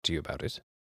to talk to you about it.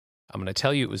 I'm going to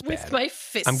tell you it was With bad. my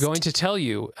fist. I'm going to tell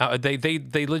you.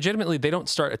 They legitimately, they don't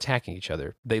start attacking each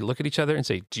other. They look at each other and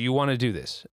say, "Do you want to do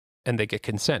this?" And they get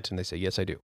consent, and they say, "Yes, I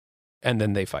do." And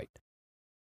then they fight.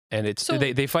 And it's So-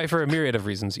 they fight for a myriad of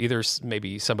reasons. Either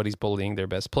maybe somebody's bullying their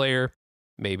best player,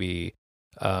 maybe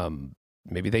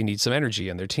Maybe they need some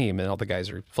energy on their team, and all the guys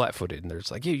are flat-footed, and they're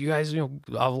just like, "Yeah, you guys,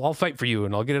 I'll fight for you,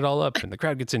 and I'll get it all up." And the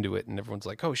crowd gets into it, and everyone's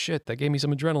like, "Oh shit, that gave me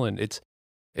some adrenaline."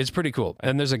 It's pretty cool.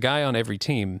 And there's a guy on every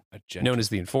team known as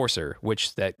the Enforcer,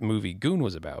 which that movie Goon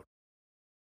was about.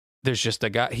 There's just a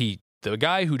guy. The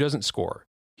guy who doesn't score.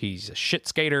 He's a shit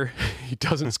skater. He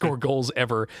doesn't score goals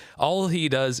ever. All he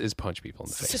does is punch people in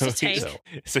the face. Just a tank.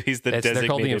 So he's the They're called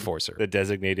the designated Enforcer. the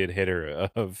designated hitter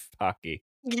of hockey.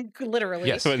 Literally.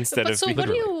 Yes. So instead But of so being- what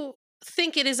do you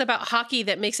think it is about hockey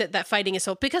that makes it that fighting is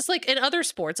so, because like in other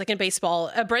sports, like in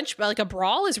baseball, a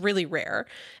brawl is really rare,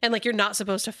 and like you're not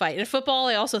supposed to fight. In football,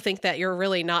 I also think that you're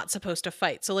really not supposed to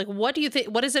fight. So like what do you think,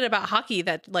 what is it about hockey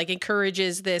that like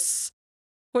encourages this?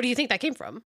 Where do you think that came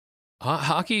from?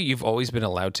 Hockey, you've always been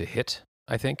allowed to hit,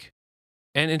 I think.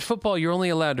 And in football, you're only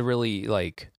allowed to really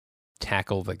like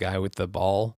tackle the guy with the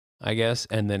ball, I guess,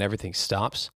 and then everything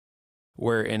stops.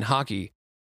 Where in hockey,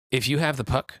 if you have the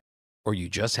puck, or you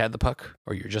just had the puck,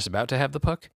 or you're just about to have the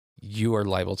puck, you are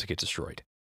liable to get destroyed.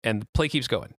 And the play keeps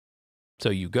going. So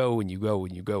you go and you go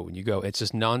and you go and you go. It's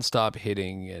just nonstop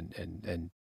hitting and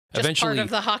Just eventually part of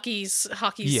the hockey's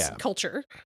Yeah. culture.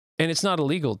 and it's not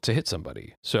illegal to hit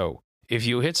somebody. So if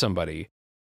you hit somebody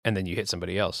and then you hit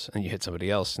somebody else and you hit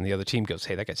somebody else and the other team goes,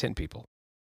 "Hey, that guy's hitting people."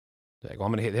 They're like, "Well,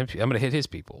 I'm going to hit him. I'm going to hit his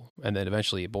people." And then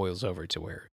eventually it boils over to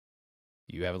where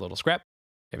you have a little scrap,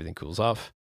 everything cools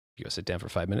off, you go sit down for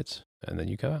 5 minutes, and then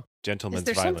you go out. Gentleman's Is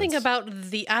there violence. something about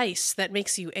the ice that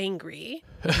makes you angry?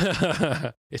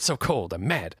 It's so cold. I'm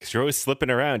mad. 'Cause you're always slipping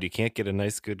around. You can't get a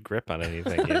nice, good grip on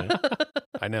anything. You know?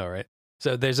 I know, right?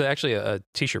 So there's actually a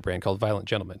t-shirt brand called Violent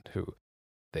Gentlemen who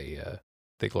they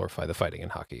glorify the fighting in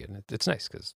hockey, and it's nice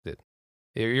because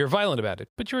you're violent about it,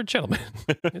 but you're a gentleman.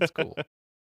 It's cool.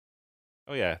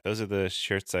 Oh yeah, those are the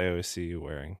shirts I always see you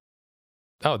wearing.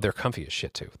 Oh, they're comfy as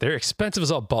shit too. They're expensive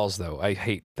as all balls, though. I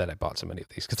hate that I bought so many of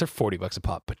these because they're $40 a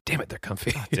pop. But damn it, they're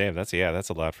comfy. Damn, that's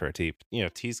a lot for a tee. You know,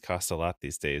 tees cost a lot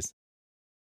these days.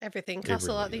 Everything costs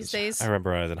a lot really these is. days. I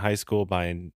remember when I was in high school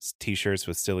buying T-shirts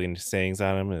with silly sayings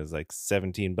on them. It was like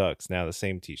 $17. Now the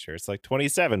same T-shirt's like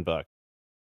 $27.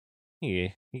 You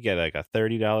get like a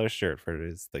 $30 shirt for it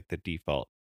is like the default.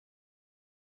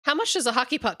 How much does a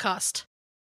hockey puck cost?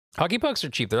 Hockey pucks are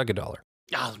cheap. They're like $1.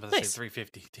 I was about to say Nice.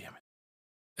 $3.50. Damn it.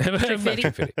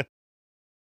 $3.50?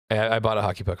 I bought a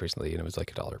hockey puck recently, and it was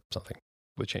like $1 something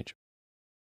with change.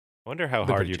 I wonder how They're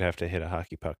hard pretty you'd cheap. have to hit a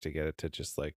hockey puck to get it to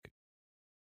just like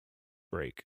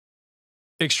break.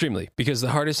 Extremely, because the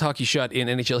hardest hockey shot in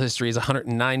NHL history is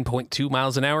 109.2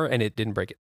 miles an hour, and it didn't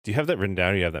break it. Do you have that written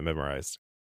down or you have that memorized?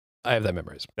 I have that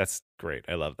memorized. That's great.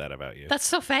 I love that about you. That's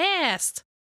so fast.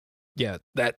 Yeah,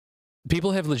 that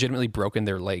people have legitimately broken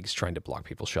their legs trying to block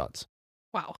people's shots,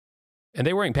 Wow. and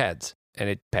they're wearing pads,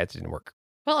 and pads didn't work.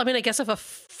 Well, I mean, I guess if a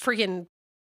friggin'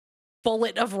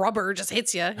 bullet of rubber just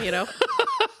hits you, you know?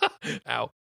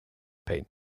 Ow. Pain.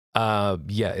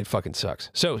 Yeah, it fucking sucks.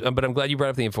 So, but I'm glad you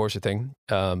brought up the Enforcer thing.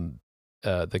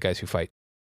 The guys who fight.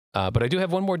 But I do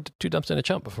have one more two dumps and a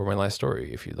chump before my last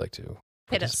story, if you'd like to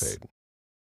Hit us. participate.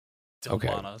 Dump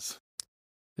Okay. on us.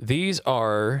 These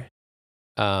are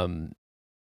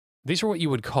what you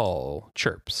would call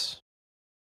chirps.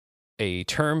 A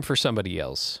term for somebody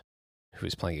else who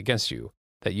is playing against you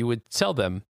that you would tell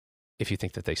them if you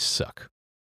think that they suck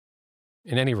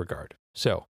in any regard.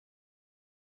 So,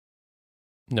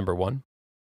 number 1,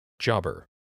 jobber.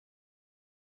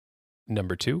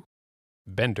 Number 2,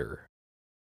 bender.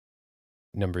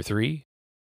 Number 3,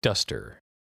 duster.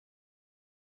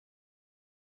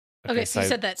 Okay, so you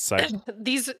said that side-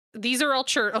 these are all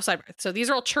chirp. Oh, sorry. So these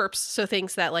are all chirps. So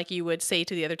things that like you would say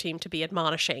to the other team to be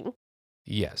admonishing.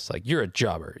 Yes, like you're a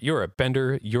jobber, you're a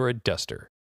bender, you're a duster.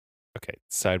 Okay,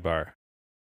 sidebar.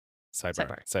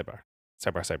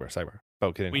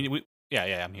 Oh, kidding.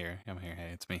 Yeah, I'm here.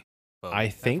 Hey, it's me. Bo, I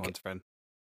think- everyone's friend.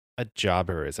 A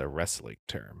jobber is a wrestling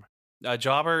term. A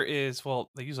jobber is, well,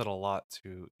 they use it a lot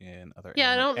too in other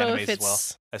Yeah, I don't know animes if as well,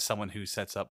 it's as someone who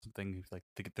sets up something like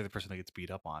the person that gets beat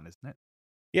up on, isn't it?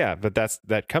 Yeah, but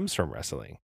that comes from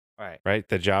wrestling, All right. right?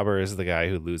 The jobber is the guy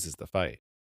who loses the fight.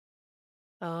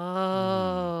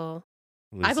 Oh.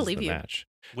 Loses believe the you. match.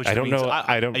 Which I don't means know-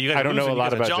 I don't- you guys I don't know losing, a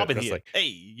lot you guys about jobbing wrestling. here. Hey,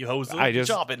 you hoes, I just-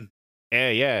 jobbing. Yeah,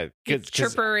 Your 'cause-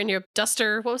 chirper and your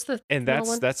duster. What was the and middle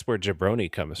one? that's where jabroni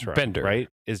comes from, Bender. right?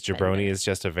 Is jabroni Bender. is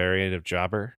just a variant of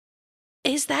jobber?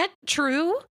 Is that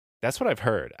true? That's what I've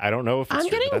heard. I don't know if it's I'm true,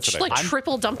 but getting that's what like I've heard.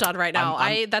 triple dumped on right now.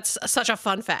 I'm- That's such a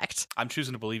fun fact. I'm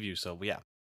choosing to believe you, so yeah.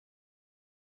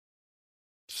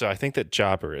 So I think that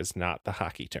jobber is not the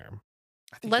hockey term.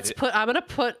 I think Let's it- put. I'm gonna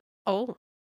put. Oh,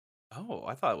 Oh,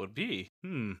 I thought it would be.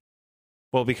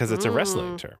 Well, because it's a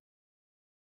wrestling Mm. term.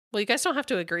 well, you guys don't have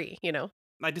to agree. You know.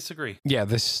 I disagree. Yeah,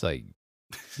 this is like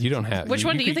you don't have. Which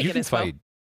one do you think it can is, Bo? fight.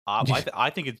 I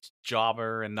think it's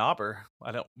Jobber and Knobber.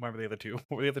 I don't remember the other two.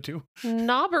 What were the other two?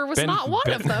 Knobber was not one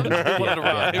of them. One to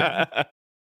rhyme.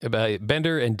 About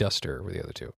Bender and Duster were the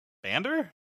other two.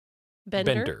 Bander?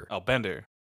 Bender. Oh, Bender.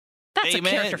 That's Hey, a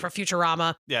man. character for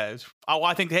Futurama. Yeah.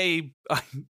 I think, hey,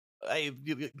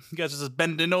 you guys are just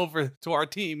bending over to our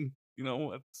team. You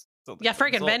know? Yeah,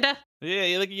 friggin' Bender.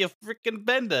 Yeah, look at you freaking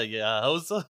Bender. Yeah, I was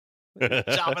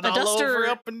chopping A all duster. over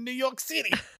up in New York City.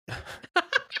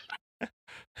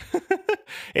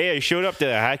 Hey, I showed up to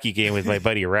the hockey game with my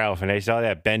buddy Ralph, and I saw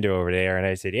that Bender over there, and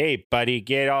I said, "Hey, buddy,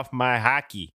 get off my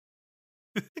hockey."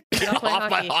 Get Off my off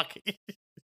my hockey.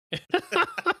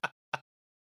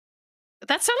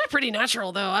 That sounded pretty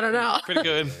natural, though. I don't know. Pretty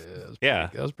good. Yeah.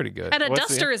 That was pretty good. And a What's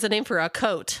the- duster is a name for a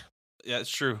coat. Yeah, it's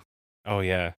true. Oh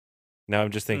yeah. Now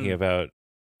I'm just thinking about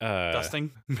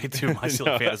Dusting. Me too. My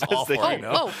silly no, fan is I was awful thinking- right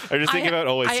now. I'm just thinking about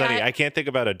Always Sunny. I- I can't think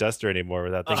about a duster anymore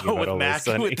without thinking about with Always Mac,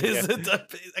 Sunny. with his, Yeah.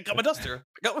 I got my duster.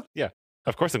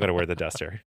 Of course, I'm going to wear the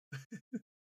duster.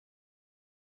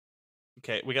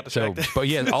 Okay, we got So, distracted. but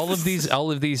yeah, all of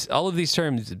these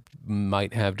terms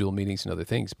might have dual meanings in other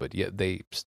things, but yet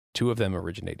two of them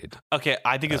originated Okay,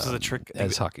 I think this is a trick.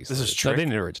 as hockey. This is No, trick. they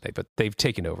didn't originate, but they've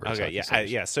taken over. as Okay, hockey yeah,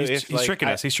 slurs. yeah. So he's, if he's like, tricking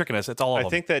us. He's tricking us. It's all of I them.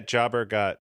 think that jobber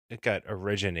got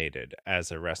originated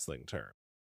as a wrestling term,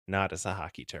 not as a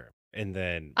hockey term, and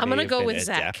then I'm gonna may have go been with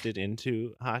Zach. adapted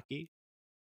into hockey.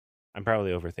 I'm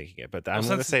probably overthinking it, but I'm Well,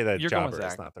 going to since say that you're going jobber with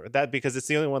is Zach. not that because it's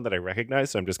the only one that I recognize.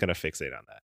 So I'm just going to fixate on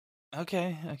that.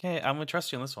 Okay, I'm gonna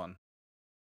trust you on this one.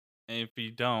 And if you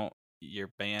don't,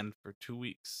 you're banned for 2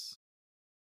 weeks.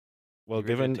 Well,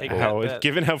 You really take that bet.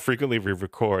 given how frequently we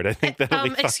record, I think that'll be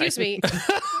fine. Excuse me.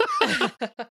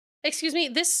 Excuse me.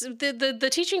 The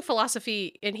teaching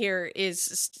philosophy in here is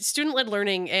student-led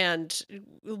learning and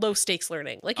low-stakes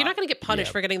learning. Like, you're not going to get punished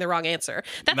yeah. for getting the wrong answer.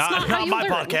 That's not how you my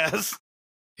learn. podcast.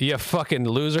 You fucking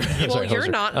loser. Well, Sorry, you're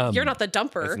hoser. not. You're not the It's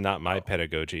dumper. not my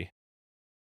pedagogy.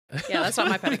 Yeah, that's not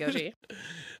my pedagogy.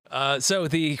 So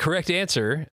the correct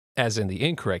answer, as in the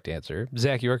incorrect answer,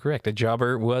 Zach, you are correct. A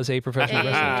jobber was a professional Hey.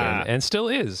 wrestling term and still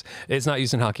is. It's not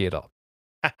used in hockey at all.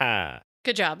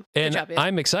 Good job. Good And job, Ian.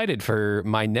 I'm excited for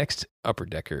my next Upper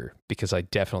Decker because I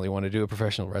definitely want to do a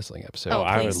professional wrestling episode. Oh,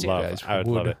 I would please do. love. Guys I would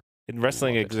love it. In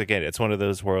wrestling, love it. again, it's one of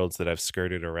those worlds that I've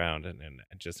skirted around and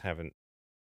just haven't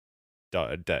So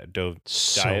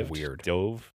weird.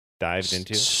 dived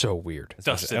into. So weird.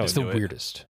 Dustin It's the into it.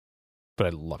 weirdest, but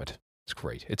I love it. It's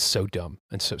great. It's so dumb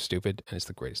and so stupid, and it's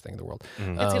the greatest thing in the world.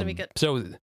 Mhm. It's gonna be good. So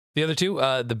the other two,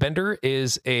 the bender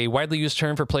is a widely used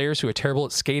term for players who are terrible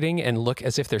at skating and look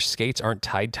as if their skates aren't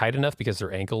tied tight enough because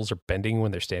their ankles are bending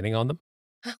when they're standing on them.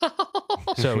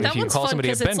 So that if you one's call fun somebody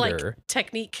a 'cause it's like bender,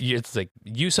 technique. it's like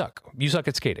you suck. You suck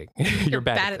at skating. You're,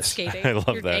 bad, at this. skating. I love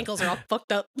Your that. ankles are all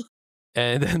fucked up.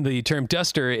 And then the term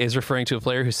duster is referring to a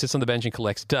player who sits on the bench and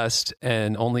collects dust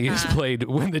and only is Ah. played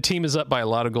when the team is up by a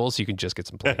lot of goals so you can just get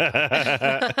some play.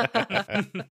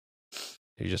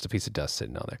 You're just a piece of dust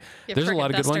sitting on there. You There's a friggin'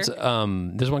 lot of good duster.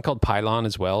 ones. There's one called pylon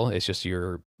as well. It's just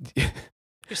you're You're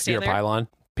a standing there. pylon.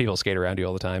 People skate around you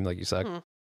all the time like you suck. Hmm.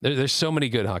 There's so many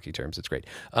good hockey terms. It's great.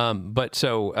 But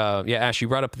so yeah, Ash, you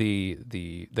brought up the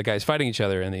guys fighting each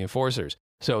other and the enforcers.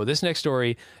 So this next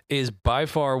story is by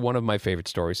far one of my favorite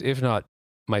stories, if not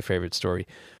my favorite story,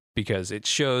 because it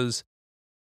shows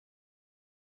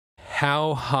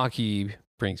how hockey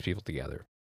brings people together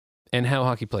and how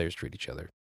hockey players treat each other.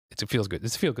 It's a feel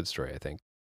good story, I think,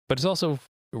 but it's also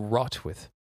wrought with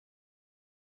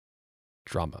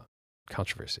drama,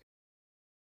 controversy,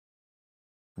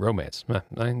 romance. I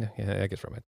guess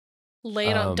romance. Lay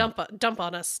it on, Um, dump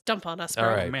on us, bro. all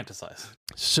right. Romanticize.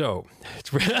 So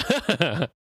it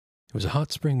was a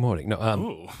hot spring morning.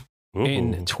 No, Ooh.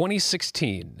 in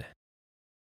 2016,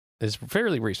 it's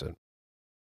fairly recent.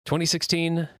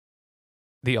 2016,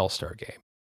 the All-Star Game.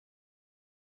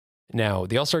 Now,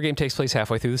 the All-Star Game takes place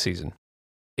halfway through the season.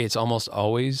 It's almost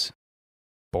always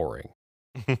boring.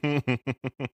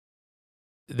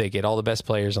 They get all the best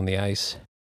players on the ice.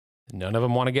 None of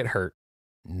them want to get hurt.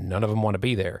 None of them want to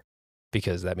be there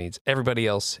because that means everybody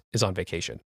else is on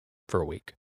vacation for a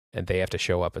week and they have to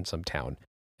show up in some town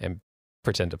and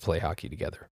pretend to play hockey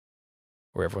together.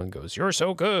 Where everyone goes, "You're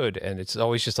so good," and it's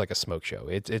always just like a smoke show.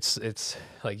 It's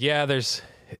like, yeah, it's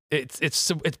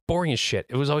boring as shit.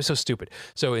 It was always so stupid.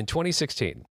 So in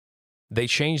 2016, they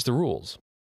changed the rules.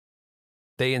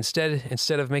 They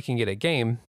instead of making it a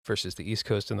game versus the East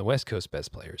Coast and the West Coast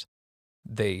best players,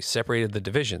 they separated the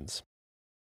divisions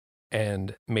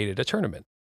and made it a tournament.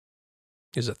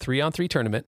 It was a 3-on-3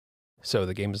 tournament, so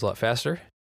the game is a lot faster.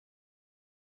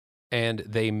 And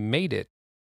they made it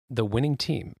the winning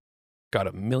team got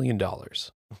 $1 million.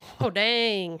 Oh,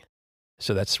 dang.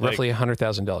 So that's roughly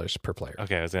 $100,000 per player.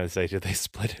 Okay, I was gonna say, did they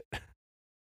split it?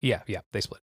 Yeah, they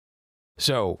split.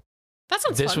 So That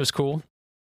sounds this fun. was cool.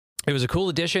 It was a cool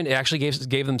addition. It actually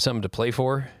gave them something to play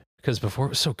for, because before it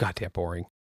was so goddamn boring,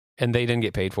 and they didn't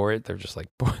get paid for it. They're just like,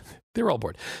 they were all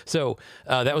bored. So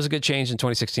that was a good change in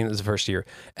 2016. It was the first year.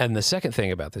 And the second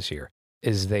thing about this year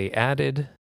is they added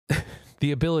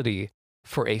the ability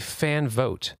for a fan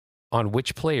vote on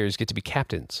which players get to be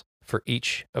captains for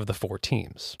each of the 4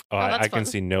 teams. Oh, that's I can fun.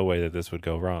 see no way that this would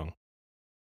go wrong.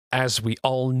 As we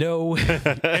all know,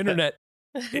 internet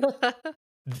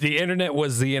the internet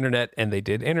was the internet, and they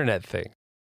did internet thing.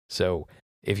 So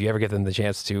if you ever get them the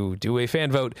chance to do a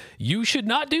fan vote, you should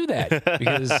not do that,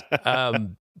 because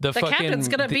the captain's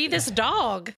gonna be this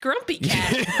dog, Grumpy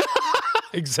Cat.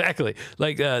 Exactly.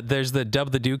 Like there's the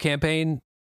Dub the Do campaign.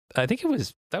 I think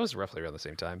that was roughly around the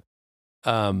same time.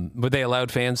 But they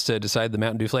allowed fans to decide the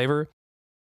Mountain Dew flavor,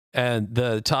 and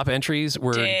the top entries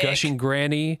were Dick. Gushing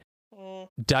Granny,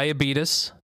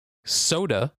 Diabetes,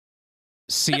 Soda,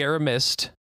 Sierra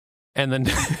Mist, and then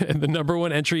and the number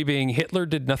one entry being Hitler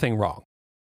did nothing wrong.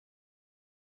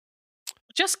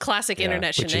 Just classic Yeah,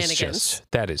 internet Which shenanigans.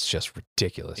 that is just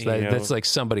ridiculous. You know- That's like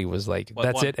somebody was like, What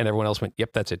 "That's one? it," and everyone else went,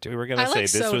 "Yep, that's it We too." were gonna I say like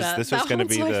this soda. was That gonna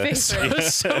one's be my the favorite.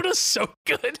 Soda's so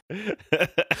good.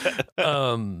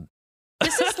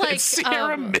 This is like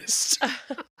Sierra Mist.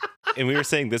 And we were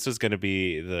saying this was gonna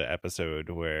be the episode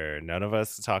where none of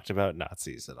us talked about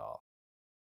Nazis at all.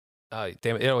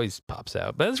 Damn it always pops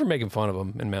out. But that's for making fun of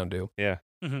them in Mountain Dew. Yeah.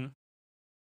 Mm-hmm.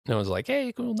 No one's like,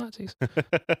 "Hey, cool Nazis."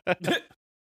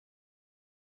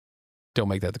 Don't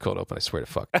make that the cold open. I swear to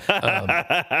fuck.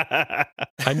 I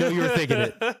know you were thinking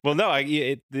it. Well, no,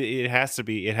 it has to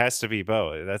be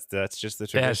Bo. That's just the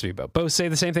It tradition. has to be Bo. Bo, say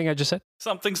the same thing I just said.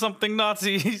 Something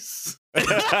Nazis. Bo,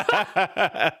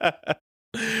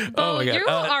 Oh my God. you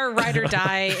are ride or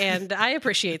die, and I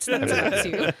appreciate that about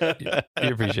you.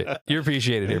 You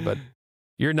appreciate it here, bud.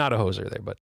 You're not a hoser there,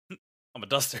 bud. I'm a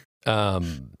duster.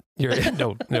 You're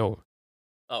no.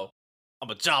 Oh, I'm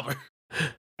a jobber.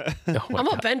 Oh my I'm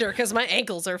a God. bender because my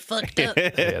ankles are fucked up.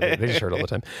 Yeah, they just hurt all the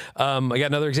time. I got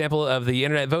another example of the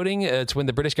internet voting. It's when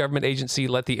the British government agency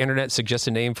let the internet suggest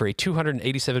a name for a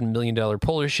 $287 million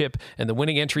polar ship, and the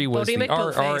winning entry was Bodie the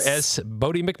McBoatface. RRS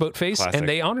Bodie McBoatface, Classic. and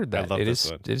they honored I that. love It this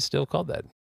is one. it is still called that.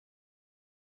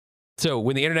 So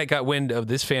when the internet got wind of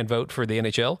this fan vote for the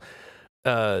NHL,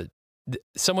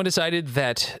 someone decided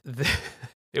that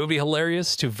it would be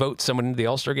hilarious to vote someone into the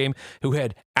All-Star game who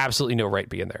had absolutely no right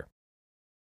being there.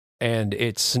 And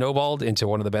it snowballed into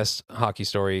one of the best hockey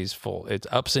stories. It's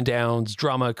ups and downs,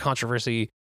 drama,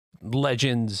 controversy,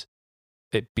 legends.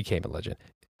 It became a legend.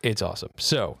 It's awesome.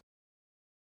 So,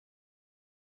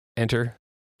 enter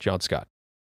John Scott.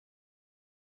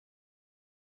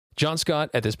 John Scott,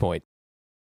 at this point,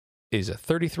 is a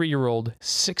 33-year-old,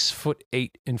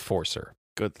 6'8" enforcer.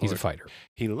 Good He's a Lord. fighter.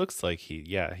 He looks like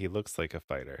he looks like a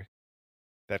fighter.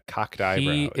 That cocked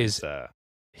eyebrow He is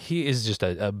He is just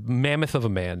a mammoth of a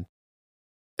man.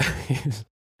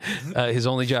 His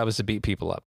only job is to beat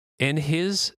people up. In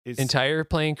his entire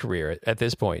playing career at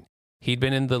this point, he'd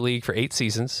been in the league for 8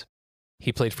 seasons.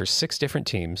 He played for 6 different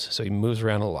teams, so he moves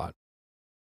around a lot.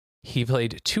 He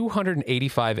played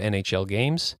 285 NHL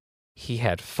games. He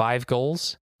had 5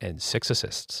 goals and 6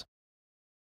 assists.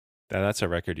 that's a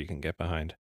record you can get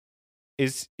behind.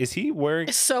 Is he wearing?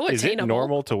 It's so Is it attainable.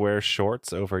 normal to wear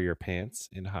shorts over your pants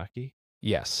in hockey?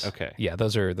 Yes. Okay. Yeah,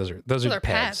 those are Those are are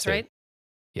pads, too. right?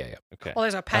 Yeah. Okay. Well,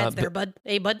 there's our pads there, but- bud.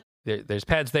 Hey, bud. There's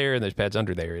pads there and there's pads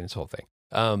under there in his whole thing.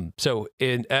 So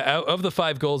in out of the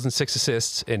 5 goals and 6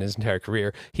 assists in his entire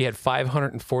career, he had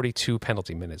 542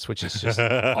 penalty minutes, which is just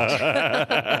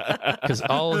because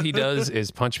all he does is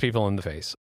punch people in the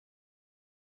face.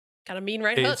 Got a mean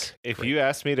right It's hook. If great. you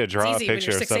asked me to draw a easy when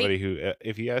picture you're of 6'8". somebody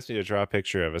if you asked me to draw a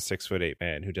picture of a 6'8"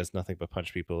 man who does nothing but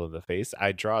punch people in the face,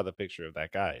 I'd draw the picture of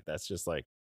that guy. That's just like,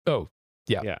 Oh,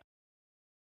 yeah. Yeah.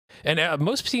 And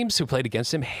most teams who played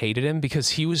against him hated him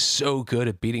because he was so good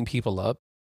at beating people up.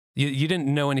 You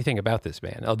didn't know anything about this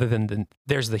man other than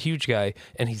there's the huge guy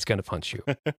and he's going to punch you.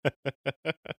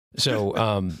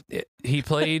 So he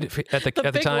played at the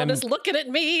big time. one is looking at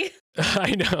me.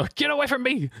 I know. Get away from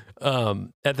me.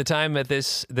 At the time at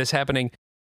this happening,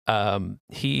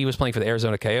 he was playing for the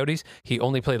Arizona Coyotes. He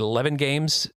only played 11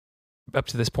 games up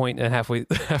to this point and halfway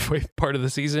part of the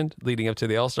season leading up to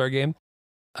the All-Star game.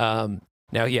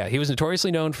 Now, yeah, he was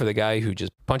notoriously known for the guy who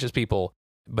just punches people,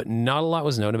 but not a lot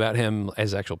was known about him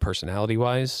as actual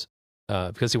personality-wise,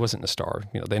 because he wasn't a star.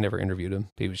 You know, they never interviewed him.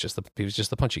 He was just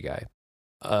the punchy guy.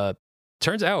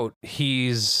 Turns out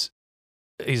he's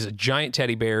He's a giant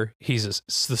teddy bear. He's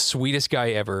the sweetest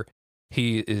guy ever.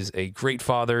 He is a great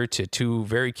father to 2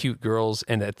 very cute girls.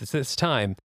 And at this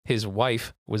time, his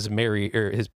wife was married,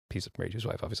 or he's married to his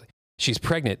wife, obviously. She's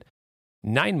pregnant,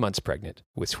 9 months pregnant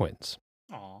with twins.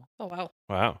 Aw. Oh, wow.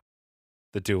 Wow.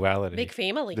 The duality. Big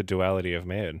family. The duality of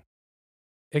man.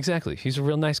 Exactly. He's a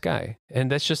real nice guy. And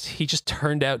he just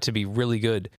turned out to be really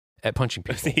good at punching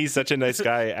people. He's such a nice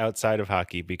guy outside of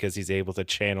hockey because he's able to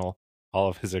channel all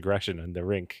of his aggression in the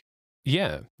rink.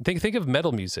 Yeah. Think of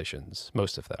metal musicians,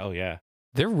 most of them. Oh, yeah.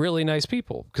 They're really nice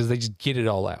people because they just get it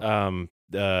all out.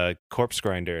 Corpse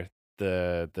Grinder,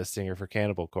 the singer for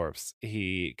Cannibal Corpse,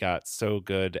 he got so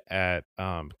good at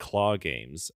claw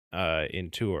games in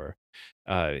tour.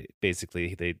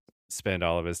 Basically, they spend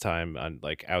all of his time on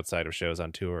like outside of shows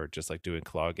on tour, just like doing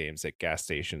claw games at gas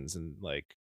stations and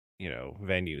like,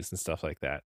 venues and stuff like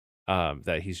that.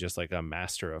 That he's just like a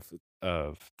master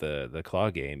of the claw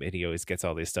game, and he always gets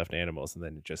all these stuffed animals and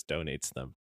then just donates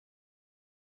them.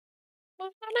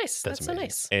 Well, nice. That's That's so amazing.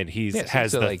 nice. And he Yeah,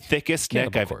 has so, the like, thickest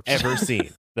neck Cannibal I've Corpse. ever seen.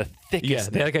 The thickest Yeah,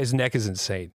 neck. that guy's neck is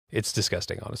insane. It's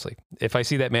disgusting, honestly. If I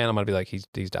see that man, I'm gonna be like, he's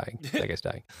dying. That guy's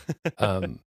dying.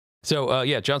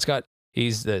 John Scott,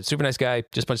 he's the super nice guy.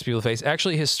 Just punches people in the face.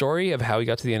 Actually, his story of how he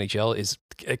got to the NHL is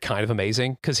kind of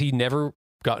amazing because he never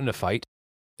got in a fight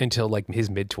until like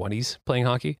his mid-20s playing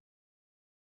hockey.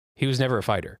 He was never a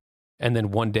fighter, and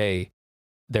then one day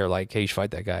they're like, "Hey, you should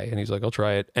fight that guy," and he's like, "I'll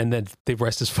try it," and then the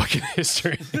rest is fucking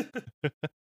history.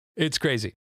 It's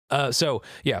crazy.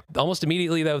 Almost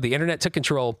immediately, though, the internet took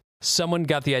control. Someone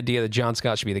got the idea that John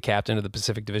Scott should be the captain of the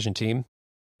Pacific Division team.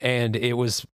 And it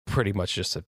was pretty much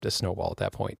just a snowball at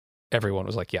that point. Everyone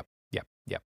was like, yep.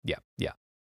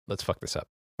 Let's fuck this up.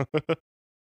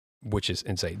 Which is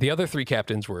insane. The other 3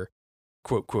 captains were,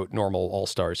 quote, quote, normal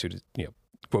all-stars who,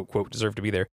 quote, quote, deserve to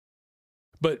be there.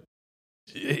 But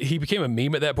he became a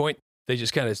meme at that point. They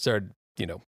just kind of started,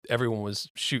 everyone was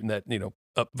shooting that,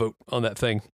 upvote on that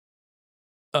thing.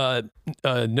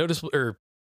 Noticeable, or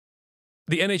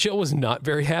the NHL was not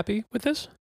very happy with this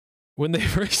when they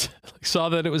first saw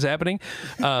that it was happening.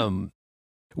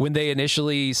 When they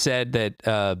initially said that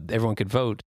everyone could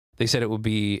vote, they said it would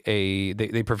be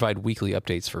they provide weekly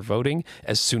updates for voting.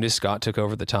 As soon as Scott took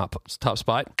over the top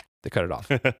spot, they cut it off.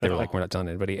 They were like, we're not telling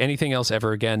anybody anything else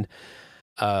ever again.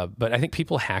 But I think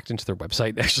people hacked into their website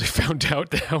and actually found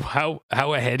out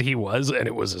how ahead he was, and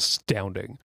it was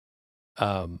astounding.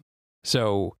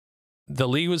 So the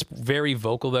league was very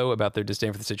vocal, though, about their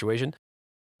disdain for the situation.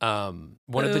 One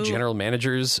of the general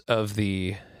managers of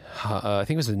the, I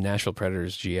think it was the Nashville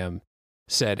Predators GM,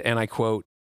 said, and I quote,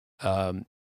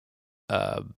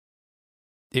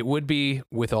 it would be,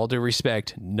 with all due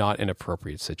respect, not an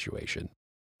appropriate situation.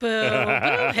 Boo,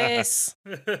 boo, hiss.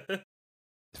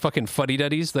 Fucking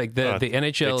fuddy-duddies. Like the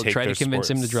NHL tried to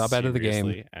convince him to drop out of the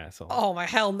game. Asshole. Oh, my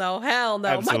hell no.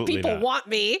 Absolutely My people not. want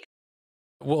me.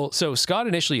 Well, so Scott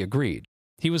initially agreed.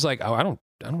 He was like, "Oh, I don't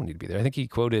need to be there." I think he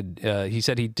quoted. He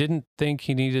said he didn't think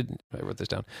he needed. I wrote this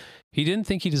down. He didn't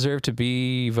think he deserved to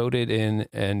be voted in,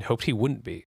 and hoped he wouldn't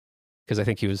be, because I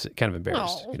think he was kind of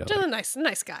embarrassed. Oh, just a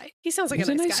nice guy. He sounds like He's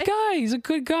a nice guy. He's a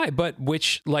good guy. But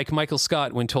which, like Michael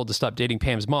Scott, when told to stop dating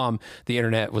Pam's mom, the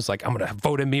internet was like, "I'm going to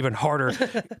vote him even harder,"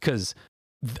 because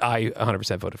I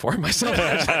 100% voted for him myself.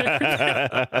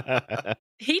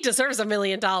 He deserves $1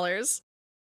 million.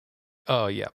 Oh,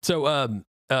 yeah. So,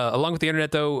 along with the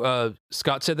internet, though,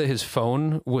 Scott said that his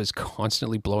phone was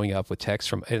constantly blowing up with texts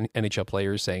from NHL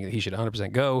players saying that he should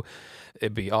 100% go.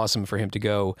 It'd be awesome for him to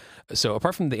go. So,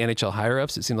 apart from the NHL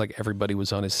higher-ups, it seemed like everybody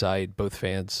was on his side, both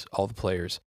fans, all the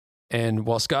players. And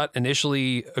while Scott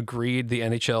initially agreed with the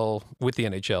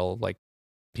NHL, like,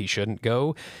 he shouldn't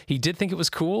go, he did think it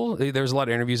was cool. There was a lot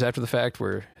of interviews after the fact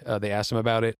where they asked him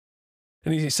about it.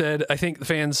 And he said, I think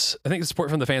the support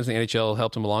from the fans in the NHL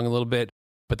helped him along a little bit,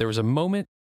 but there was a moment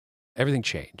everything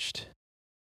changed.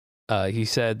 He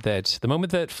said that the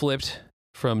moment that flipped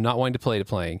from not wanting to play to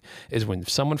playing is when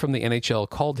someone from the NHL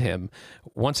called him,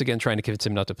 once again trying to convince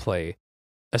him not to play,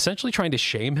 essentially trying to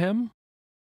shame him.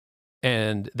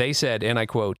 And they said, and I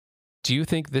quote, "Do you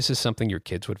think this is something your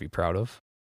kids would be proud of?"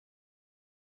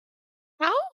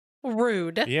 How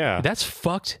rude. Yeah. That's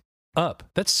fucked up.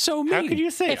 That's so mean. How could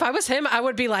you say? If I was him, I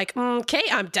would be like, okay,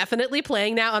 I'm definitely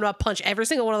playing now. I'm going to punch every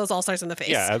single one of those all-stars in the face.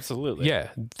 Yeah, absolutely. Yeah.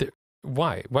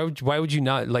 Why? Why would you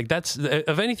not? Like, that's,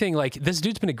 of anything, like, this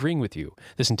dude's been agreeing with you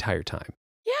this entire time.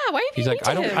 Yeah, why have He's you like,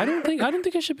 I don't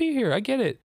think I should be here. I get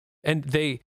it. And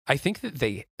I think that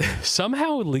they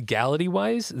somehow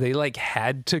legality-wise, they like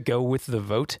had to go with the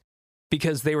vote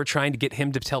because they were trying to get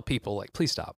him to tell people like,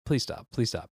 please stop, please stop, please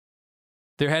stop.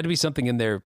 There had to be something in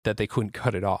there that they couldn't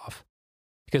cut it off,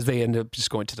 because they ended up just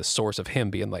going to the source of him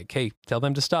being like, hey, tell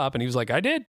them to stop. And he was like, I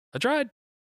tried.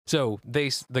 So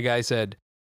the guy said,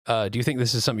 do you think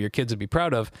this is something your kids would be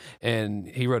proud of? And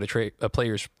he wrote a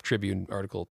Players Tribune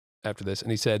article after this.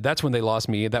 And he said, that's when they lost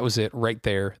me. That was it right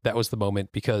there. That was the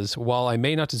moment. Because while I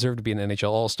may not deserve to be an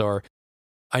NHL All-Star,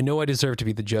 I know I deserve to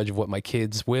be the judge of what my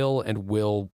kids will and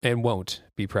won't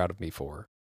be proud of me for.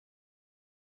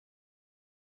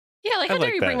 Yeah, like, how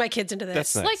dare you that. bring my kids into this?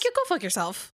 That's nice. Like, you go fuck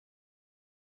yourself.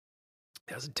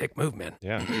 That was a dick move, man.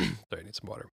 Yeah. Sorry, I need some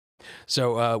water.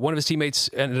 So one of his teammates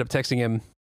ended up texting him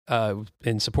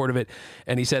in support of it,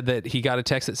 and he said that he got a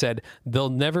text that said, they'll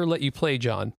never let you play,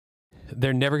 John.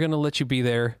 They're never going to let you be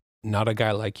there. Not a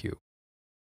guy like you.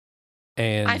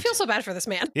 And I feel so bad for this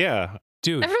man. Yeah.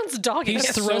 dude, Everyone's dogging him.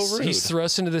 he's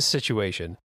thrust into this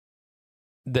situation.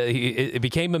 It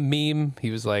became a meme.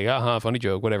 He was like, funny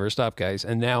joke, whatever, stop, guys.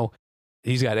 And now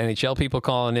he's got NHL people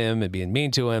calling him and being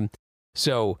mean to him.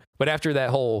 So, but after that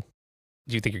whole,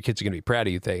 do you think your kids are going to be proud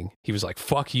of you thing, he was like,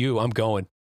 fuck you, I'm going.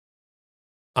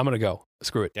 I'm going to go.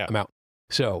 Screw it. Yeah. I'm out.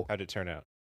 So, How'd it turn out?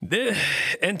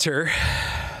 enter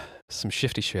some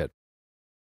shifty shit.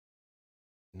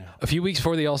 No. A few weeks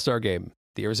before the All-Star game,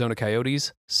 the Arizona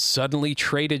Coyotes suddenly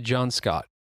traded John Scott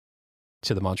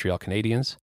to the Montreal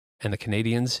Canadiens, and the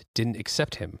Canadiens didn't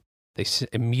accept him. They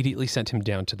immediately sent him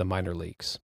down to the minor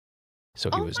leagues. So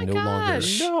he Oh was my no longer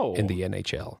gosh. in the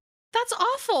NHL, That's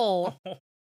awful.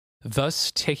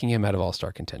 thus taking him out of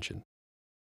All-Star contention.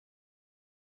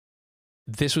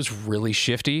 This was really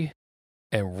shifty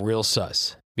and real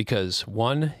sus because,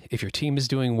 one, if your team is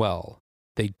doing well,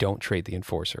 they don't trade the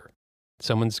enforcer.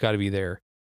 Someone's got to be there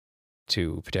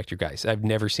to protect your guys. I've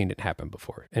never seen it happen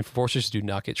before. Enforcers do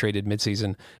not get traded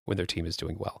midseason when their team is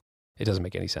doing well. It doesn't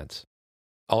make any sense.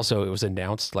 Also, it was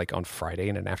announced like on Friday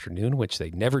in an afternoon, which they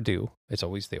never do. They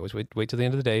always wait till the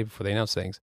end of the day before they announce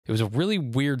things. It was a really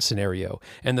weird scenario.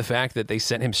 And the fact that they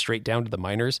sent him straight down to the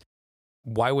minors,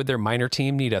 why would their minor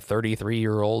team need a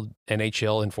 33-year-old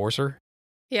NHL enforcer?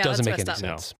 Yeah, Doesn't that's make any messed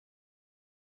up. sense.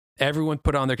 Everyone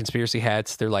put on their conspiracy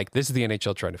hats. They're like, this is the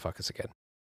NHL trying to fuck us again.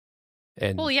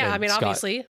 And Well, yeah, and I mean, Scott,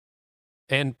 obviously.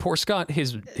 And poor Scott,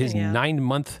 his Yeah.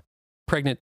 9-month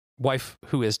pregnant wife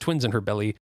who has twins in her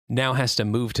belly now has to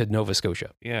move to Nova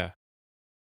Scotia. Yeah.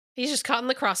 He's just caught in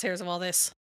the crosshairs of all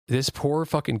this. This poor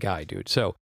fucking guy, dude.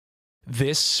 So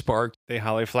this sparked, They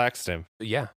hollyflaxed him.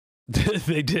 yeah,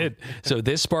 they did. So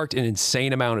this sparked an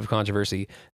insane amount of controversy.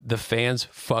 The fans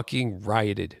fucking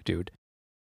rioted, dude.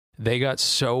 They got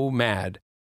so mad.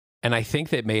 And I think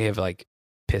that may have like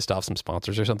pissed off some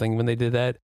sponsors or something when they did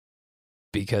that,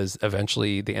 because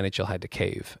eventually the NHL had to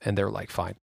cave and they're like,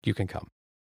 fine, you can come.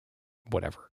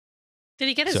 Whatever. Did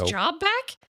he get his So- job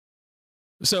back?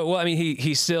 So, well, I mean,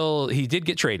 he did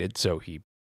get traded, so he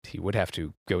would have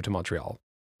to go to Montreal,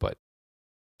 but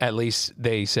at least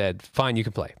they said, fine, you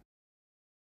can play.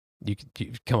 You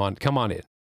come on in.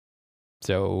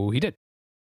 So he did.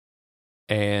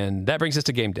 And that brings us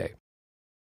to game day.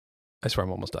 I swear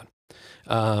I'm almost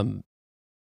done.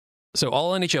 So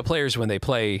all NHL players, when they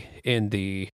play in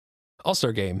the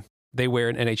All-Star game, they wear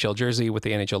an NHL jersey with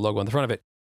the NHL logo on the front of it,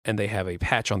 and they have a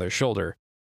patch on their shoulder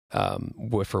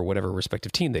for whatever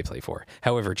respective team they play for.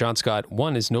 However, John Scott,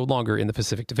 one, is no longer in the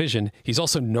Pacific Division. He's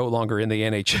also no longer in the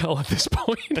NHL at this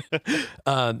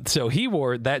point. So he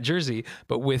wore that jersey,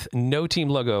 but with no team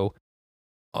logo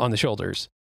on the shoulders,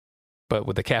 but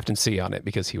with the captain C on it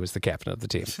because he was the captain of the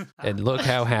team. And look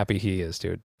how happy he is,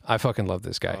 dude. I fucking love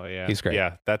this guy. Oh yeah. He's great.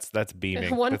 Yeah, that's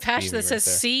beaming. One That's patch beaming that says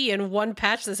right C and one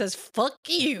patch that says fuck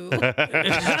you.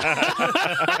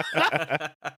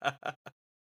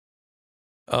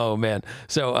 Oh, man.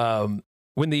 So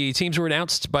when the teams were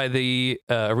announced by the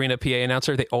arena PA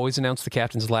announcer, they always announce the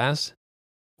captains last.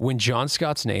 When John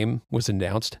Scott's name was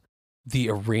announced, the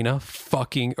arena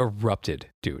fucking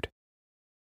erupted, dude.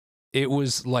 It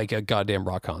was like a goddamn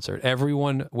rock concert.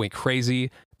 Everyone went crazy.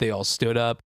 They all stood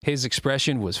up. His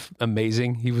expression was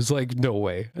amazing. He was like, no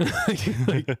way.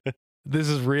 Like, this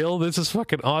is real. This is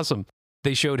fucking awesome.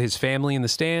 They showed his family in the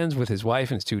stands with his wife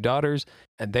and his 2 daughters,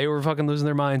 and they were fucking losing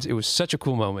their minds. It was such a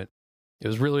cool moment. It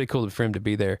was really, really cool for him to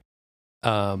be there.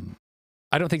 I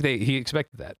don't think he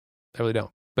expected that. I really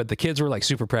don't. But the kids were like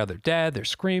super proud of their dad. They're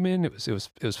screaming. It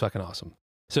was fucking awesome.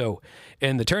 So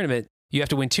in the tournament, you have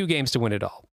to win 2 games to win it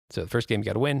all. So the first game you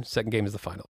got to win. Second game is the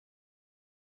final.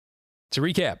 To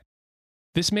recap,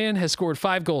 this man has scored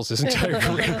 5 goals his entire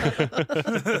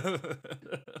career.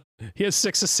 He has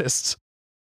 6 assists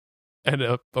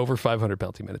and over 500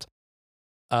 penalty minutes.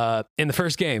 In the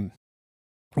first game,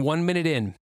 1 minute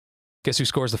in, guess who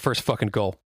scores the first fucking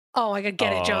goal? Oh, I could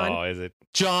get it, John. Oh, is it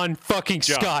John fucking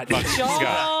John Scott. fucking John,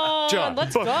 Scott? John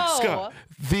let's fucking go. Scott.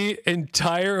 The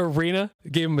entire arena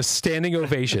gave him a standing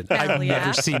ovation. Hell I've yeah.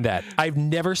 never seen that. I've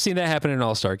never seen that happen in an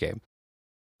All-Star game.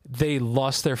 They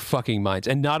lost their fucking minds.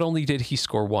 And not only did he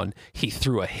score one, he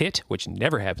threw a hit, which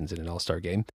never happens in an All-Star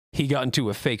game. He got into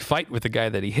a fake fight with the guy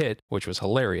that he hit, which was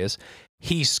hilarious.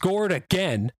 He scored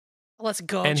again, Let's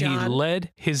go, and John. he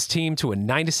led his team to a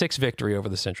 9-6 victory over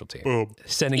the Central team, Boom.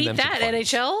 sending Eat them that, to the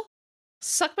finals. NHL.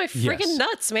 Suck my freaking Yes.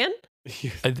 nuts, man.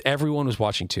 Everyone was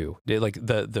watching too.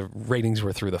 The ratings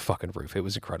were through the fucking roof. It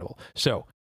was incredible. So,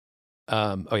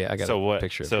 I got a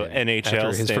picture. So of him NHL after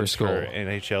his stands first goal. for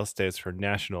NHL stands for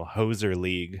National Hoser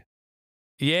League.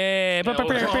 Yeah, Get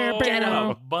Get 'em.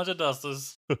 a bunch of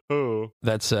dusters.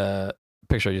 that's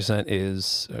picture I just sent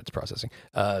is it's processing.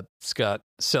 Scott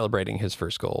celebrating his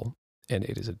first goal, and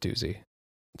it is a doozy.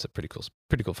 It's a pretty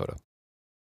cool photo.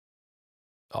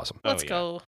 Awesome. Let's yeah.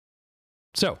 go.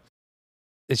 So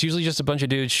it's usually just a bunch of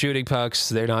dudes shooting pucks.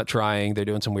 They're not trying. They're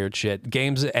doing some weird shit.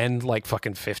 Games end like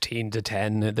fucking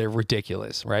 15-10. They're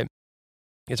ridiculous, right?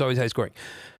 It's always high scoring.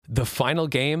 The final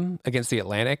game against the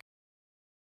Atlantic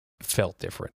felt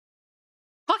different.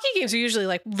 Hockey games are usually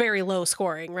like very low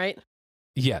scoring, right?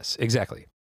 Yes, exactly.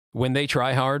 When they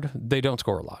try hard, they don't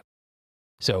score a lot.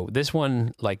 So this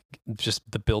one, like just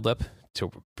the buildup to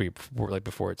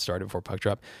before it started, before puck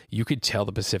drop, you could tell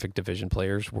the Pacific Division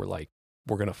players were like,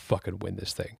 we're going to fucking win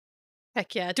this thing.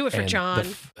 Heck yeah. Do it for And John.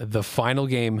 the final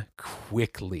game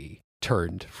quickly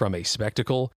turned from a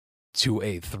spectacle to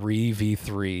a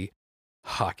 3v3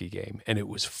 hockey game. And it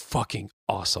was fucking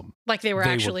awesome. Like they were they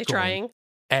were actually going trying.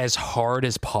 As hard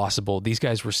as possible. These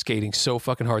guys were skating so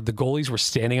fucking hard. The goalies were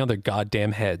standing on their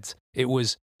goddamn heads. It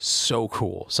was so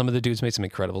cool. Some of the dudes made some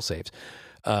incredible saves.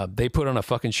 They put on a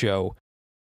fucking show.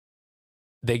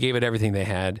 They gave it everything they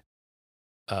had.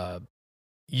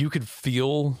 You could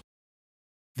feel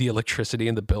the electricity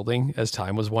in the building as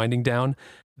time was winding down.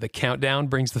 The countdown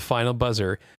brings the final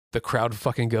buzzer. The crowd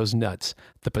fucking goes nuts.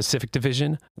 The Pacific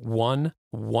Division won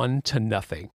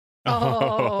 1-0.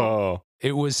 Oh.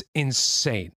 It was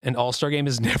insane. An All-Star game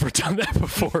has never done that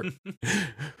before.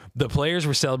 The players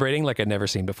were celebrating like I'd never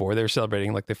seen before. They were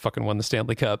celebrating like they fucking won the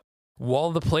Stanley Cup.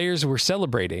 While the players were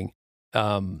celebrating,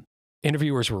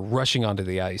 interviewers were rushing onto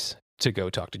the ice to go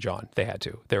talk to John. They had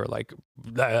to. They were like,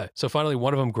 "Ugh." So finally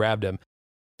one of them grabbed him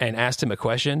and asked him a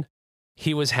question.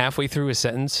 He was halfway through his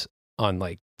sentence on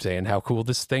like saying how cool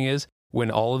this thing is when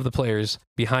all of the players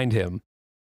behind him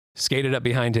skated up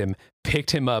behind him,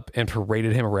 picked him up, and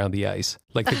paraded him around the ice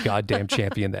like the goddamn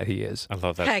champion that he is. I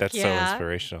love that. Heck That's yeah. so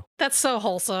inspirational. That's so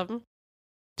wholesome.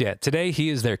 Yeah, today he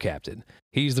is their captain.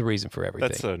 He's the reason for everything.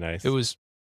 That's so nice. It was,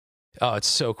 it's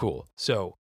so cool.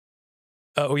 So,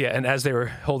 oh yeah, and as they were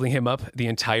holding him up, the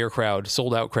entire crowd,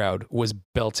 sold out crowd, was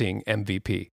belting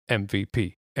MVP,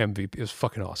 MVP, MVP. It was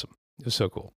fucking awesome. It was so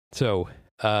cool. So,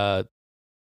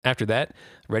 after that,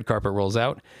 red carpet rolls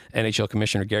out. NHL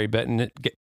Commissioner Gary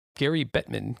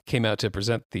Bettman came out to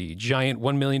present the giant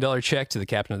 $1 million check to the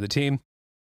captain of the team.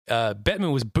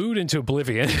 Bettman was booed into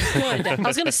oblivion. Good. I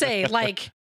was going to say, like,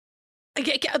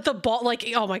 the ball, like,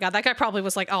 oh my God, that guy probably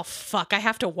was like, oh fuck, I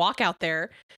have to walk out there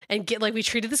and get, like, we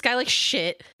treated this guy like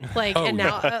shit. Like, Oh, and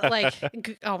now, yeah.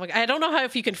 oh my God, I don't know how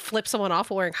if you can flip someone off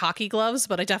while wearing hockey gloves,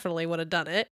 but I definitely would have done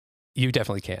it. You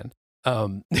definitely can.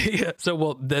 Yeah, so,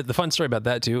 well, the fun story about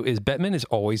that too is Bettman is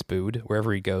always booed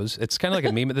wherever he goes. It's kind of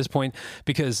like a meme at this point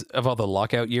because of all the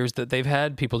lockout years that they've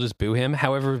had. People just boo him.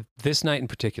 However, this night in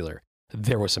particular,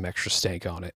 there was some extra stank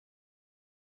on it.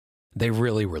 They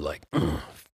really were like,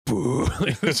 boo.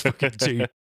 This fucking team.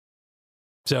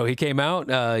 So he came out.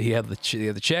 He had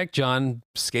the check. John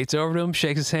skates over to him,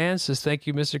 shakes his hand, says, "Thank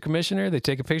you, Mr. Commissioner." They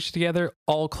take a picture together.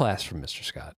 All class from Mr.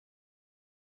 Scott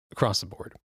across the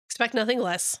board. Expect nothing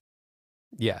less.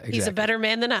 Yeah, exactly. He's a better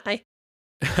man than I.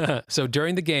 So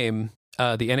during the game,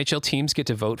 the NHL teams get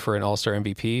to vote for an All-Star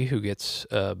MVP who gets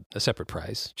a separate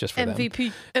prize just for them.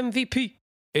 MVP.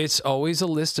 It's always a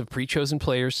list of pre-chosen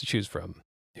players to choose from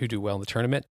who do well in the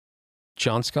tournament.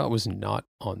 John Scott was not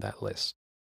on that list.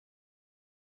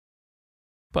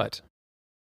 But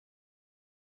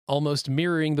almost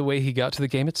mirroring the way he got to the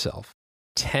game itself,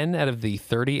 10 out of the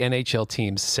 30 NHL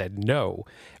teams said no,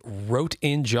 wrote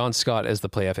in John Scott as the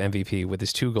playoff MVP with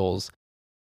his 2 goals,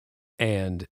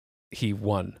 and he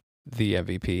won the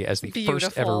MVP as the first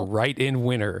ever Beautiful. write-in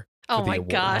winner. Oh for the my award.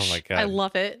 gosh. Oh my God. I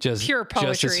love it. Just, Pure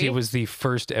poetry. Just as he was the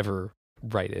first ever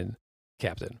write-in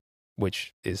captain,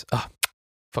 which is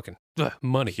fucking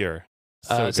money. Pure.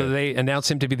 So good. they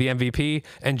announced him to be the MVP,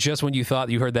 and just when you thought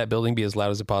you heard that building be as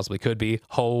loud as it possibly could be,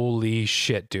 holy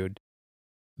shit, dude.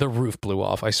 The roof blew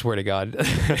off, I swear to God.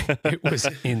 It was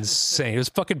insane. It was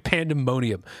fucking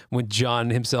pandemonium when John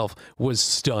himself was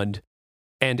stunned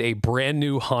and a brand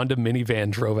new Honda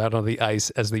minivan drove out on the ice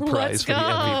as the prize Let's for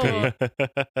the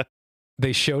MVP.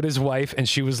 They showed his wife, and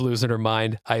she was losing her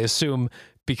mind. I assume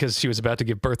because she was about to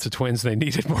give birth to twins, they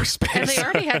needed more space. And they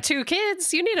already had 2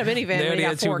 kids. You need a minivan when you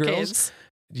got 4 kids.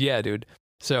 Yeah, dude.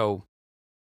 So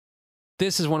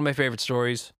this is one of my favorite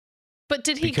stories. But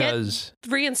did he get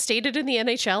reinstated in the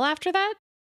NHL after that?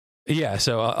 Yeah,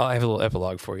 so I'll have a little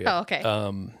epilogue for you. Oh, okay.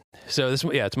 So this,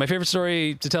 it's my favorite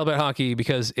story to tell about hockey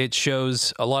because it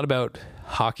shows a lot about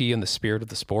hockey and the spirit of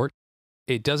the sport.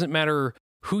 It doesn't matter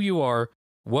who you are,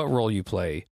 what role you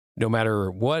play, no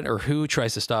matter what or who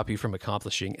tries to stop you from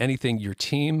accomplishing anything, your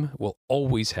team will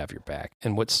always have your back.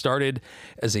 And what started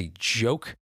as a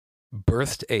joke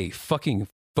birthed a fucking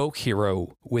folk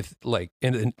hero with like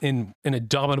an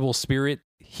indomitable spirit.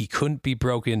 He couldn't be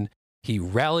broken. He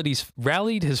rallied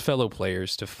his fellow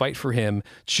players to fight for him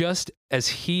just as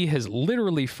he has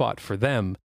literally fought for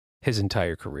them his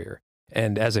entire career.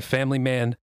 And as a family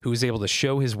man who was able to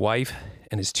show his wife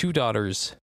and his 2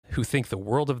 daughters who think the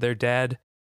world of their dad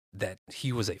that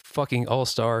he was a fucking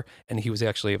all-star, and he was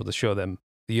actually able to show them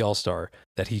the all-star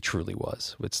that he truly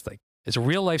was. It's a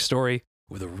real life story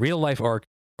with a real life arc,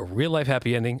 a real life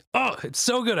happy ending. Oh, it's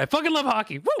so good. I fucking love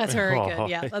hockey. Woo! That's very good.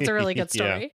 Yeah, that's a really good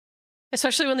story. Yeah.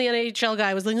 Especially when the NHL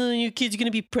guy was like, "Oh, your kids are going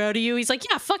to be proud of you." He's like,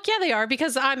 "Yeah, fuck yeah, they are,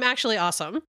 because I'm actually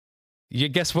awesome." You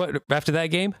guess what? After that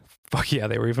game, fuck yeah,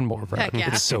 they were even more proud. Heck yeah.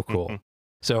 It's so cool.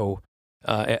 So,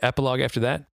 epilogue after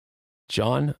that,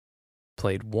 John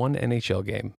played 1 NHL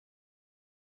game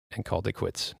and called it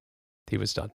quits. He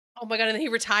was done. Oh my God, and then he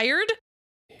retired?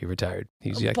 He retired.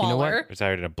 He's A like, you know what? baller.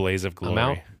 Retired in a blaze of glory. I'm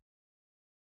out.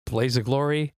 Blaze of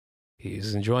glory.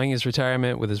 He's enjoying his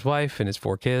retirement with his wife and his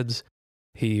 4 kids.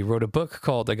 He wrote a book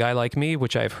called A Guy Like Me,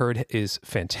 which I've heard is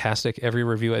fantastic. Every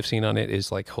review I've seen on it is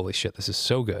like, holy shit, this is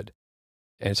so good.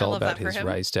 And it's I all love about that for his him.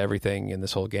 rise to everything in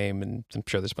this whole game. And I'm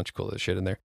sure there's a bunch of cool other shit in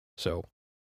there. So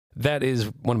that is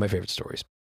one of my favorite stories.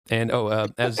 And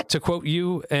as to quote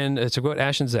you and to quote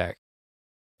Ash and Zach,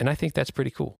 and I think that's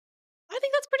pretty cool. I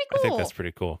think that's pretty cool. I think that's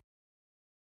pretty cool.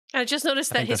 I just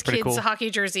noticed I that think his that's pretty kids' cool. hockey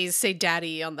jerseys say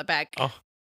daddy on the back. Oh,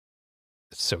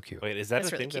 It's so cute. wait, is that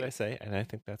That's a really thing that I cute. say? And I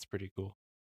think that's pretty cool.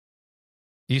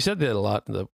 You said that a lot.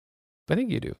 I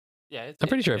think you do. Yeah, I'm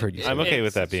pretty sure I've heard you say I'm that. okay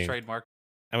with that it's being- trademark.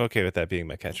 I'm okay with that being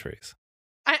my catchphrase.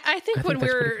 I think I when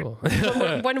think that's we're pretty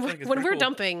cool. when I think it's when pretty we're cool.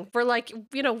 dumping, we're like,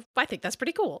 I think that's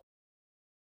pretty cool.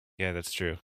 Yeah, that's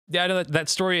true. Yeah, I know that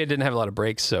story. I didn't have a lot of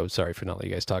breaks, so sorry for not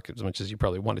letting you guys talk as much as you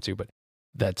probably wanted to. But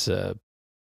that's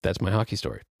my hockey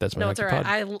story. That's my No, hockey it's all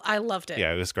right. pod. I loved it.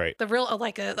 Yeah, it was great. The real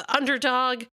the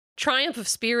underdog, triumph of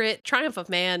spirit, triumph of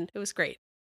man. It was great.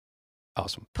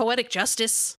 Awesome. Poetic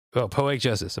justice. Oh, poetic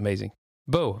justice, amazing.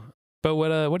 Bo,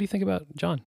 what do you think about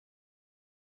John?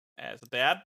 As a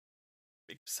dad,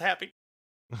 makes us happy.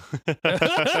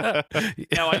 Yeah.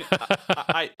 No,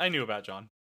 I knew about John.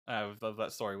 That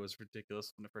story was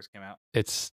ridiculous when it first came out.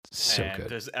 It's so and good.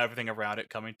 there's everything around it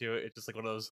coming to it. It's just like one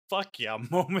of those fuck yeah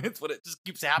moments when it just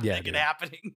keeps happening dude. and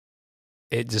happening.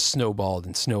 It just snowballed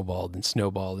and snowballed and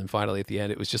snowballed, and finally at the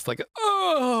end, it was just like,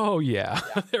 oh yeah,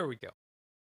 there we go.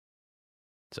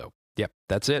 So, yep,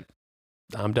 that's it.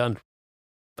 I'm done.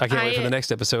 I can't wait for the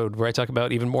next episode where I talk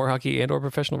about even more hockey and/or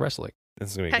professional wrestling.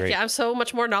 This is gonna be Heck great. yeah, I'm so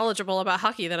much more knowledgeable about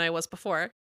hockey than I was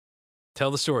before. Tell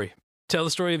the story. Tell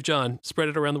the story of John. Spread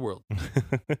it around the world.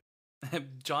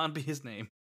 John be his name.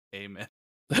 Amen.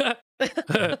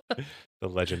 The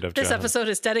legend of This John. episode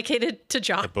is dedicated to The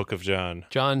John. Book of John.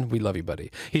 John, we love you,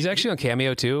 buddy. He's actually on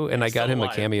Cameo too, and I He's got still him a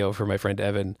alive. cameo for my friend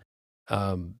Evan,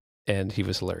 and he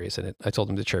was hilarious in it. I told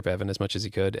him to chirp Evan as much as he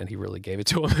could, and he really gave it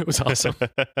to him. It was awesome.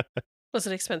 Was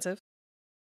it expensive?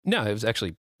 No, it was like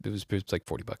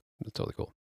 $40. It's totally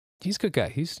cool. He's a good guy.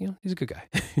 He's a good guy.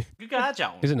 Good guy,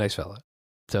 John. He's a nice fella.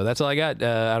 So that's all I got.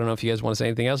 I don't know if you guys want to say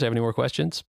anything else. Have any more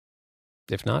questions?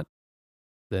 If not,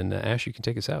 then Ash, you can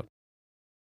take us out.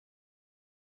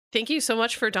 Thank you so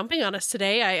much for dumping on us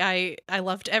today. I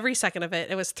loved every second of it.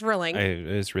 It was thrilling. It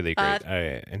was really great.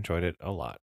 I enjoyed it a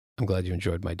lot. I'm glad you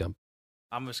enjoyed my dump.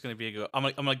 I'm just gonna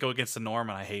I'm gonna go against the norm,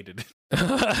 and I hated it.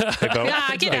 Hey, Bo.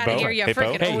 Yeah, get Hey, out Bo. of here, you Hey, Bo.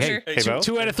 freaking Hey, hoser. Hey, Bo.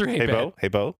 2 out of 3. Hey, Bo. Hey,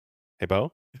 Bo. Hey,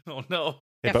 Bo. Oh no.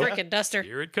 Hey, You Bo. freaking duster.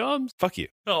 Here it comes. Fuck you.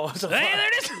 Oh, Hey, there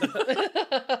it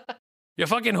is. You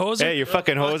fucking hoser. Hey, you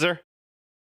fucking hoser.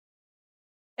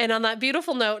 And on that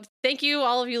beautiful note, thank you,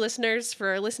 all of you listeners,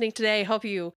 for listening today. Hope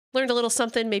you learned a little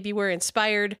something. Maybe were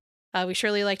inspired. We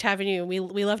surely liked having you. We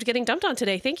loved getting dumped on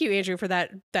today. Thank you, Andrew, for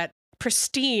that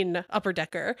pristine upper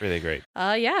decker. Really great.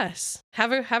 Yes.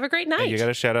 Have a great night. Hey, you got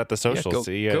to shout out the socials. go-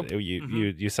 So you go.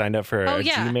 you signed up for Oh, a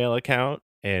yeah. Gmail account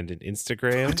and an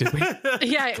Instagram. Did we?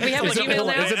 Yeah, we have a Is it, Gmail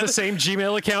now. is it the same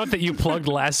Gmail account that you plugged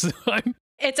last time?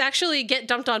 It's actually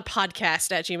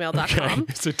getdumpedonpodcast@gmail.com.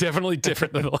 Okay. So definitely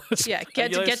different than the last. Yeah,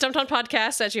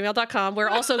 getdumpedonpodcast@gmail.com. We're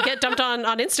also Get Dumped on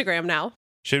Instagram now.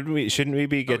 Shouldn't we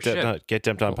be shit. get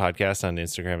dumped on podcast on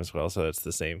Instagram as well? So that's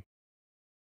the same.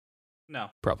 No,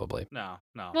 Probably. no.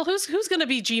 Well, who's going to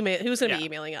be Gmail? Who's going to be Yeah,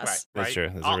 emailing us? Right. That's true.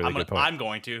 That's a really good point. I'm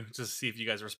going to just see if you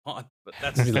guys respond. But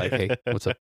that's Be like, hey, what's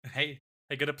up? hey,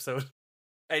 good episode.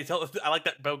 Hey, I like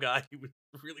that bow guy. He was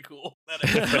really cool.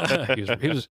 he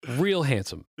was real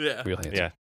handsome. Yeah. Real handsome.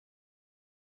 Yeah.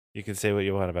 You can say what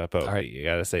you want about Bo. All right. But you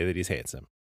got to say that he's handsome.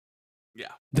 Yeah.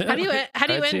 How do you All right,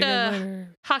 see you end guys a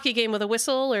later. hockey game with a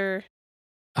whistle or?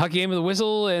 Hockey game with a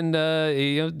whistle, and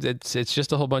it's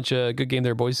just a whole bunch of good game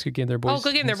there, boys. Good game there, boys. Oh,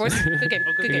 good game there, boys. Good game.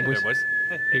 Oh, Good game. there, boys.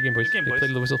 Hey, Good game, boys. Good game, Hey, boys. play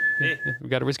to the whistle. Hey. Yeah, we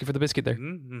got a whiskey for the biscuit there.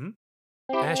 Mm-hmm.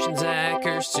 Ash and Zach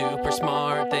are super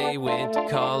smart. They went to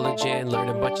college and learned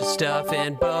a bunch of stuff.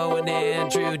 And Bo and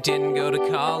Andrew didn't go to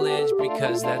college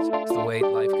because that's the way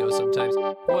life goes sometimes.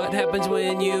 What happens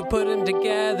when you put them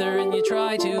together and you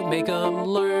try to make them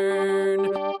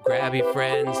learn? Grab your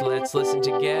friends, let's listen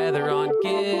together on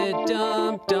Get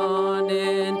Dumped on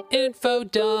an Info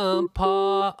Dump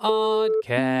podcast.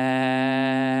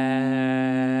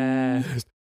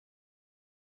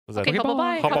 Was that Okay, okay?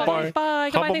 bye-bye. Bye-bye. Bye.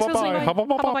 Goodbye. Thanks for listening. Bye. Bye. Bye.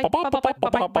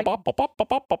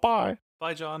 Bye. Bye. Bye.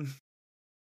 Bye, John.